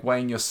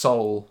 weighing your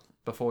soul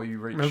before you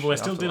reach... Remember, we're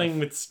still afterlife. dealing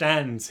with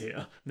stands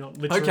here, not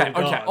literal Okay,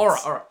 gods.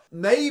 alright.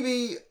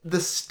 Maybe the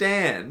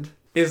stand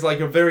is,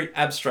 a very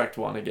abstract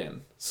one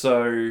again.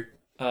 So,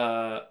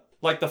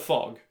 like the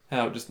fog,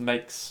 how it just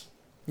makes...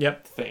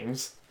 Yep.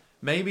 things.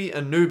 Maybe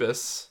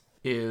Anubis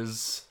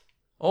is...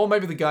 Or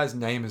maybe the guy's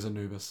name is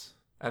Anubis.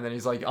 And then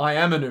he's like, I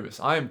am Anubis.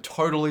 I am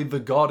totally the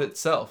god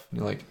itself. And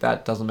you're like,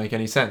 that doesn't make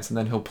any sense. And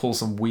then he'll pull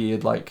some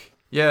weird,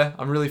 yeah,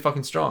 I'm really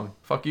fucking strong.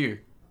 Fuck you.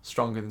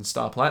 Stronger than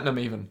Star Platinum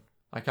even.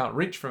 I can't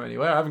reach from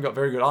anywhere. I haven't got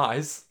very good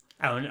eyes.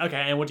 Oh,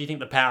 okay, and what do you think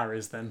the power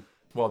is then?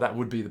 Well, that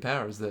would be the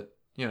power, is that,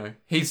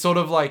 he's sort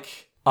of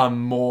a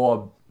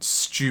more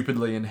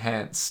stupidly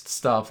enhanced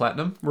Star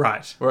Platinum.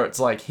 Right. Where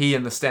it's he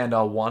and the stand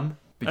are one.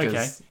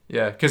 Because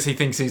he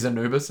thinks he's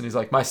Anubis, and he's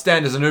like, my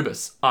stand is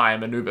Anubis. I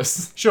am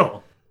Anubis.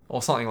 Sure.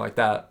 Or something like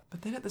that.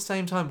 But then at the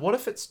same time, what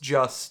if it's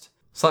just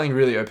something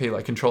really OP,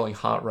 like controlling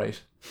heart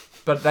rate?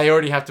 But they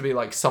already have to be,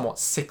 somewhat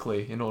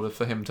sickly in order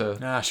for him to...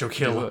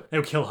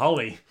 He'll kill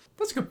Holly.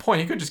 That's a good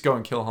point. He could just go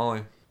and kill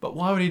Holly. But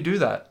why would he do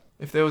that?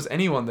 If there was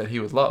anyone that he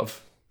would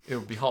love, it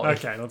would be Holly.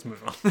 Okay, let's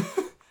move on.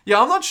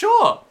 Yeah, I'm not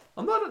sure.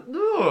 I don't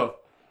know.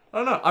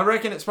 I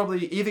reckon it's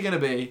probably either going to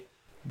be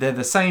they're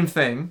the same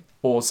thing,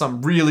 or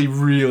some really,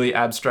 really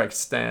abstract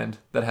stand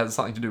that has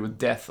something to do with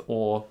death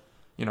or,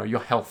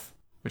 your health,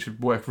 which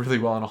would work really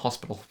well in a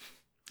hospital.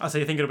 Oh, so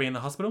you think it'll be in the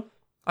hospital?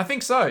 I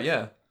think so,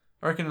 yeah.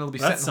 I reckon it'll be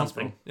set in the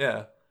hospital.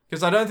 Yeah.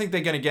 Because I don't think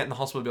they're going to get in the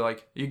hospital and be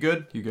like, you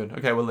good? You good.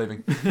 Okay, we're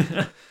leaving.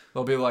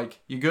 They'll be like,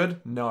 you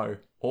good? No.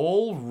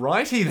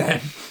 Alrighty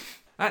then.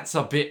 That's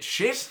a bit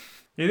shit.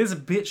 It is a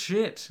bit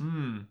shit.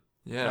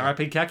 Yeah.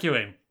 R.I.P.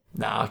 Kakyoin.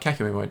 Nah,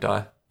 Kakyoin won't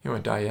die. He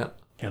won't die yet.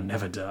 He'll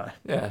never die.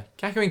 Yeah,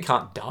 Kakyoin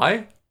can't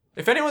die.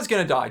 If anyone's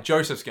going to die,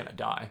 Joseph's going to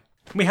die.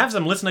 We have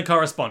some listener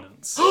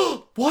correspondence.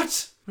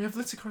 What? We have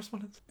listener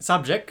correspondence?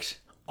 Subject: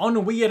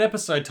 On Weird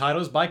Episode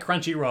Titles by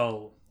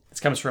Crunchyroll.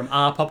 This comes from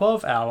R.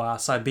 Popov, our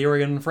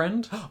Siberian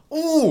friend.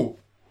 Ooh!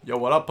 Yo,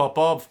 what up,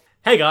 Popov?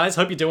 Hey guys,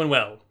 hope you're doing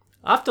well.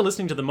 After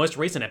listening to the most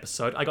recent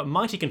episode, I got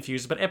mighty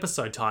confused about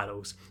episode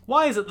titles.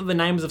 Why is it that the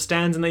names of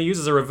stands and their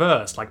users are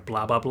reversed, like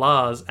blah blah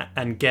blahs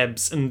and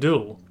Gebs and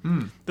Duel?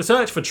 The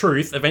search for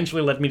truth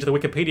eventually led me to the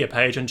Wikipedia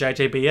page on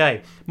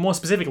JJBA, more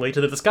specifically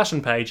to the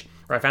discussion page,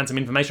 where I found some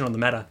information on the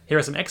matter. Here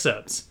are some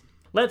excerpts.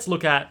 Let's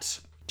look at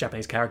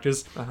Japanese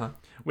characters,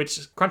 which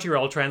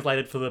Crunchyroll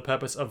translated for the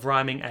purpose of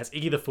rhyming as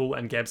Iggy the Fool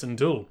and Gebs and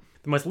Duel.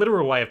 The most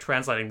literal way of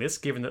translating this,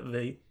 given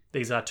that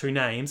these are two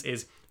names,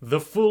 is the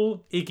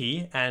Fool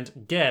Iggy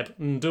and Geb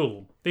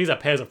Ndul. These are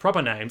pairs of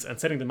proper names, and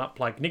setting them up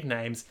like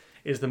nicknames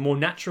is the more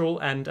natural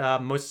and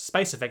most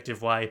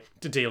space-effective way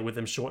to deal with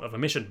them short of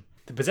omission.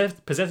 The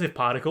possessive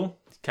particle,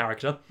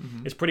 character,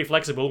 is pretty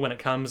flexible when it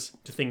comes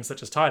to things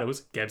such as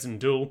titles. Gebs and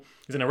Ndul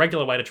is an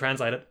irregular way to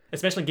translate it,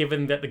 especially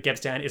given that the Geb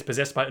stand is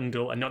possessed by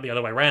Ndul and not the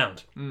other way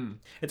around.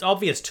 It's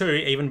obvious too,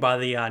 even by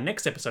the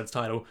next episode's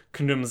title,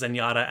 Kundum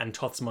Zenyatta and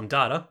Toth's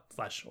Mondada, /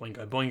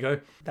 Oingo Boingo,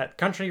 that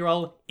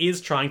Crunchyroll is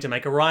trying to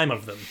make a rhyme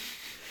of them.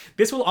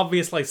 This will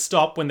obviously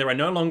stop when there are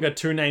no longer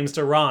two names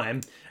to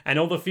rhyme, and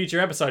all the future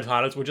episode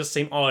titles will just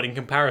seem odd in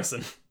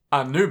comparison.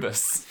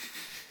 Anubis.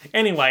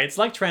 Anyway, it's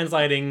like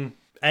translating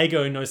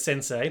Eigo no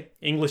Sensei,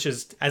 English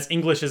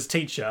as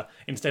teacher,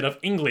 instead of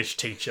English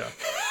teacher.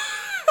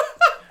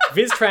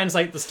 Viz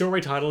translate the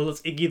story title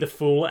as Iggy the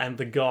Fool and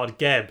the God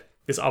Geb.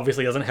 This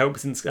obviously doesn't help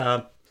since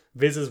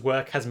Viz's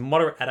work has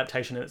moderate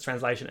adaptation in its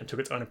translation and took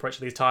its own approach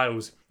to these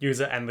titles.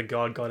 User and the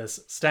God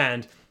Goddess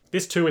stand.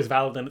 This too is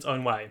valid in its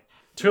own way.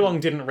 Too Long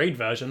Didn't Read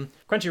version,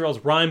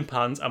 Crunchyroll's rhyme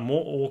puns are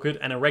more awkward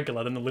and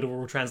irregular than the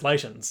literal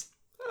translations.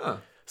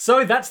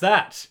 So that's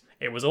that.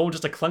 It was all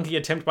just a clunky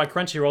attempt by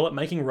Crunchyroll at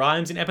making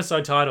rhymes in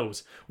episode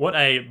titles. What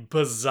a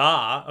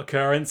bizarre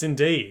occurrence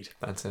indeed.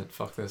 That's it.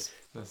 Fuck this.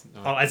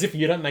 Oh, as if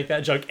you don't make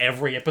that joke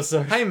every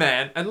episode. Hey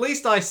man, at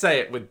least I say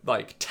it with,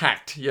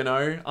 tact,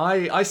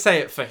 I say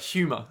it for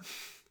humour.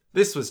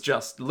 This was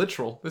just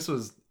literal. This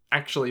was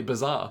actually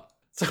bizarre.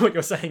 So what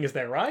you're saying is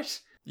they're right?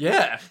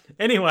 Yeah.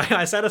 Anyway,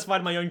 I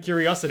satisfied my own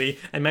curiosity,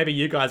 and maybe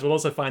you guys will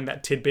also find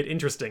that tidbit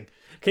interesting.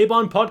 Keep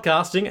on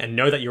podcasting and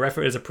know that your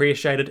effort is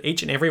appreciated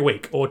each and every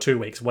week, or 2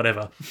 weeks,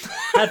 whatever.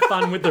 Have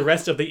fun with the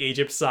rest of the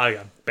Egypt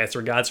saga. Best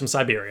regards from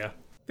Siberia.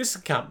 This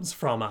comes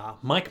from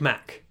Mike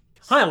Mack.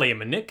 Hi,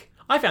 Liam and Nick.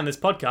 I found this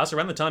podcast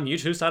around the time you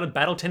two started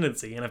Battle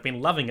Tendency, and I've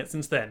been loving it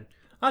since then.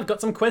 I've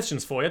got some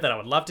questions for you that I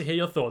would love to hear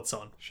your thoughts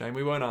on. Shame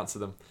we won't answer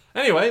them.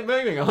 Anyway,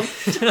 moving on.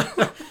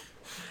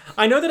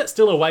 I know that it's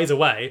still a ways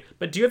away,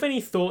 but do you have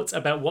any thoughts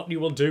about what you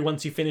will do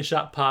once you finish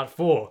up part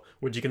 4?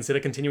 Would you consider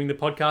continuing the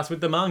podcast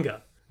with the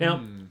manga?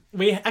 Now,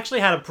 we actually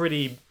had a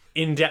pretty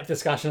in-depth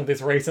discussion of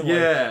this recently,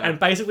 and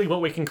basically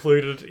what we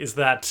concluded is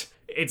that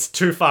it's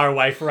too far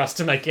away for us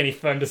to make any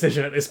firm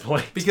decision at this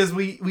point. Because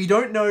we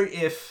don't know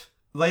if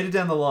later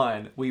down the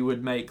line we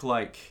would make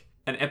like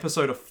an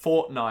episode a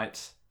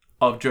fortnight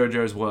of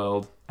JoJo's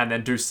World and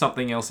then do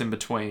something else in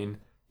between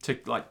to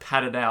like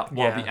pad it out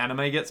while the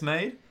anime gets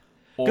made.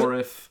 Or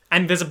if...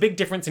 And there's a big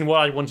difference in what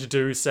I want to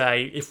do,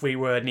 say, if we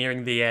were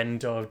nearing the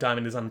end of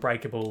Diamond is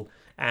Unbreakable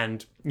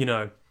and, you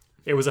know,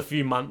 it was a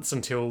few months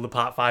until the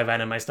Part 5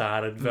 anime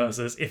started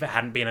versus if it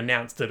hadn't been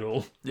announced at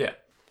all. Yeah.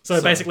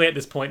 So basically at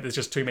this point, there's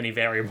just too many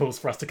variables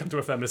for us to come to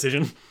a firm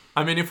decision.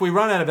 I mean, if we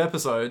run out of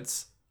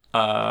episodes,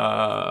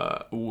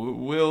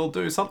 we'll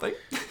do something.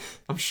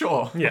 I'm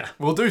sure. Yeah.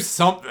 We'll do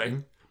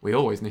something. We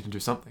always need to do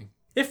something.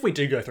 If we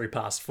do go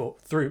past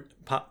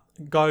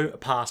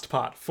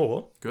part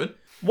 4... Good.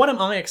 What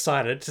am I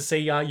excited to see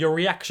your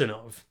reaction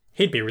of?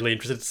 He'd be really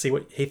interested to see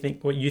what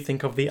you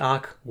think of the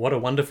arc, What a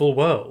Wonderful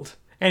World.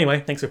 Anyway,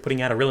 thanks for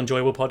putting out a real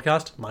enjoyable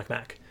podcast, Mike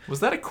Mack. Was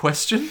that a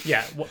question?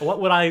 Yeah, what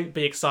would I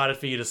be excited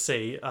for you to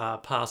see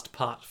past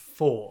part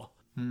 4?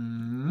 Go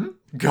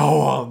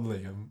on,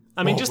 Liam.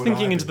 I mean, just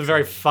thinking into the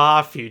very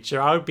far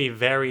future, I would be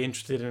very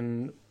interested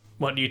in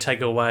what you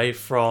take away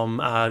from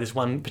this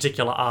one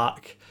particular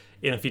arc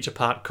in a future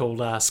part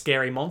called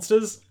Scary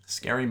Monsters.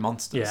 Scary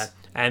Monsters. Yeah,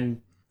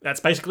 and that's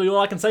basically all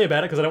I can say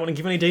about it because I don't want to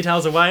give any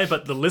details away,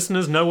 but the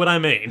listeners know what I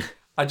mean.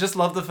 I just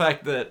love the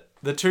fact that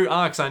the 2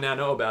 arcs I now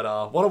know about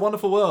are What a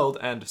Wonderful World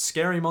and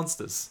Scary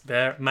Monsters.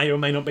 There may or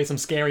may not be some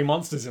scary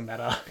monsters in that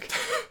arc.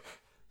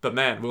 But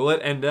man, will it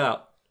end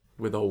out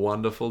with a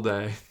wonderful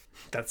day.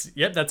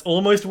 That's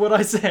almost what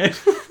I said.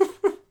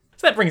 So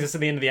that brings us to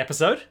the end of the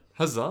episode.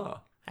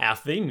 Huzzah. Our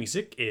theme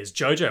music is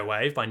Jojo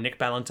Wave by Nick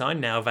Ballantyne,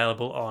 now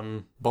available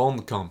on...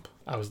 Bandcamp.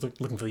 I was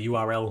looking for the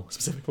URL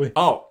specifically.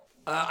 Oh,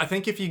 I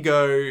think if you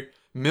go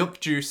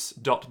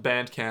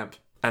milkjuice.bandcamp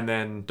and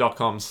then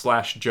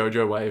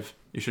 .com/JoJoWave,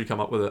 you should come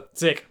up with it.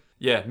 Sick.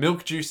 Yeah,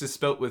 Milk Juice is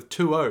spelt with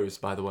 2 O's,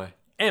 by the way.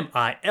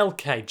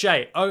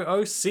 MILKJOOCE.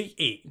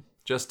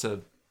 Just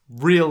to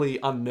really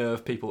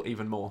unnerve people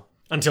even more.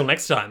 Until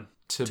next time.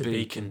 To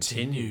be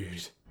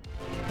continued.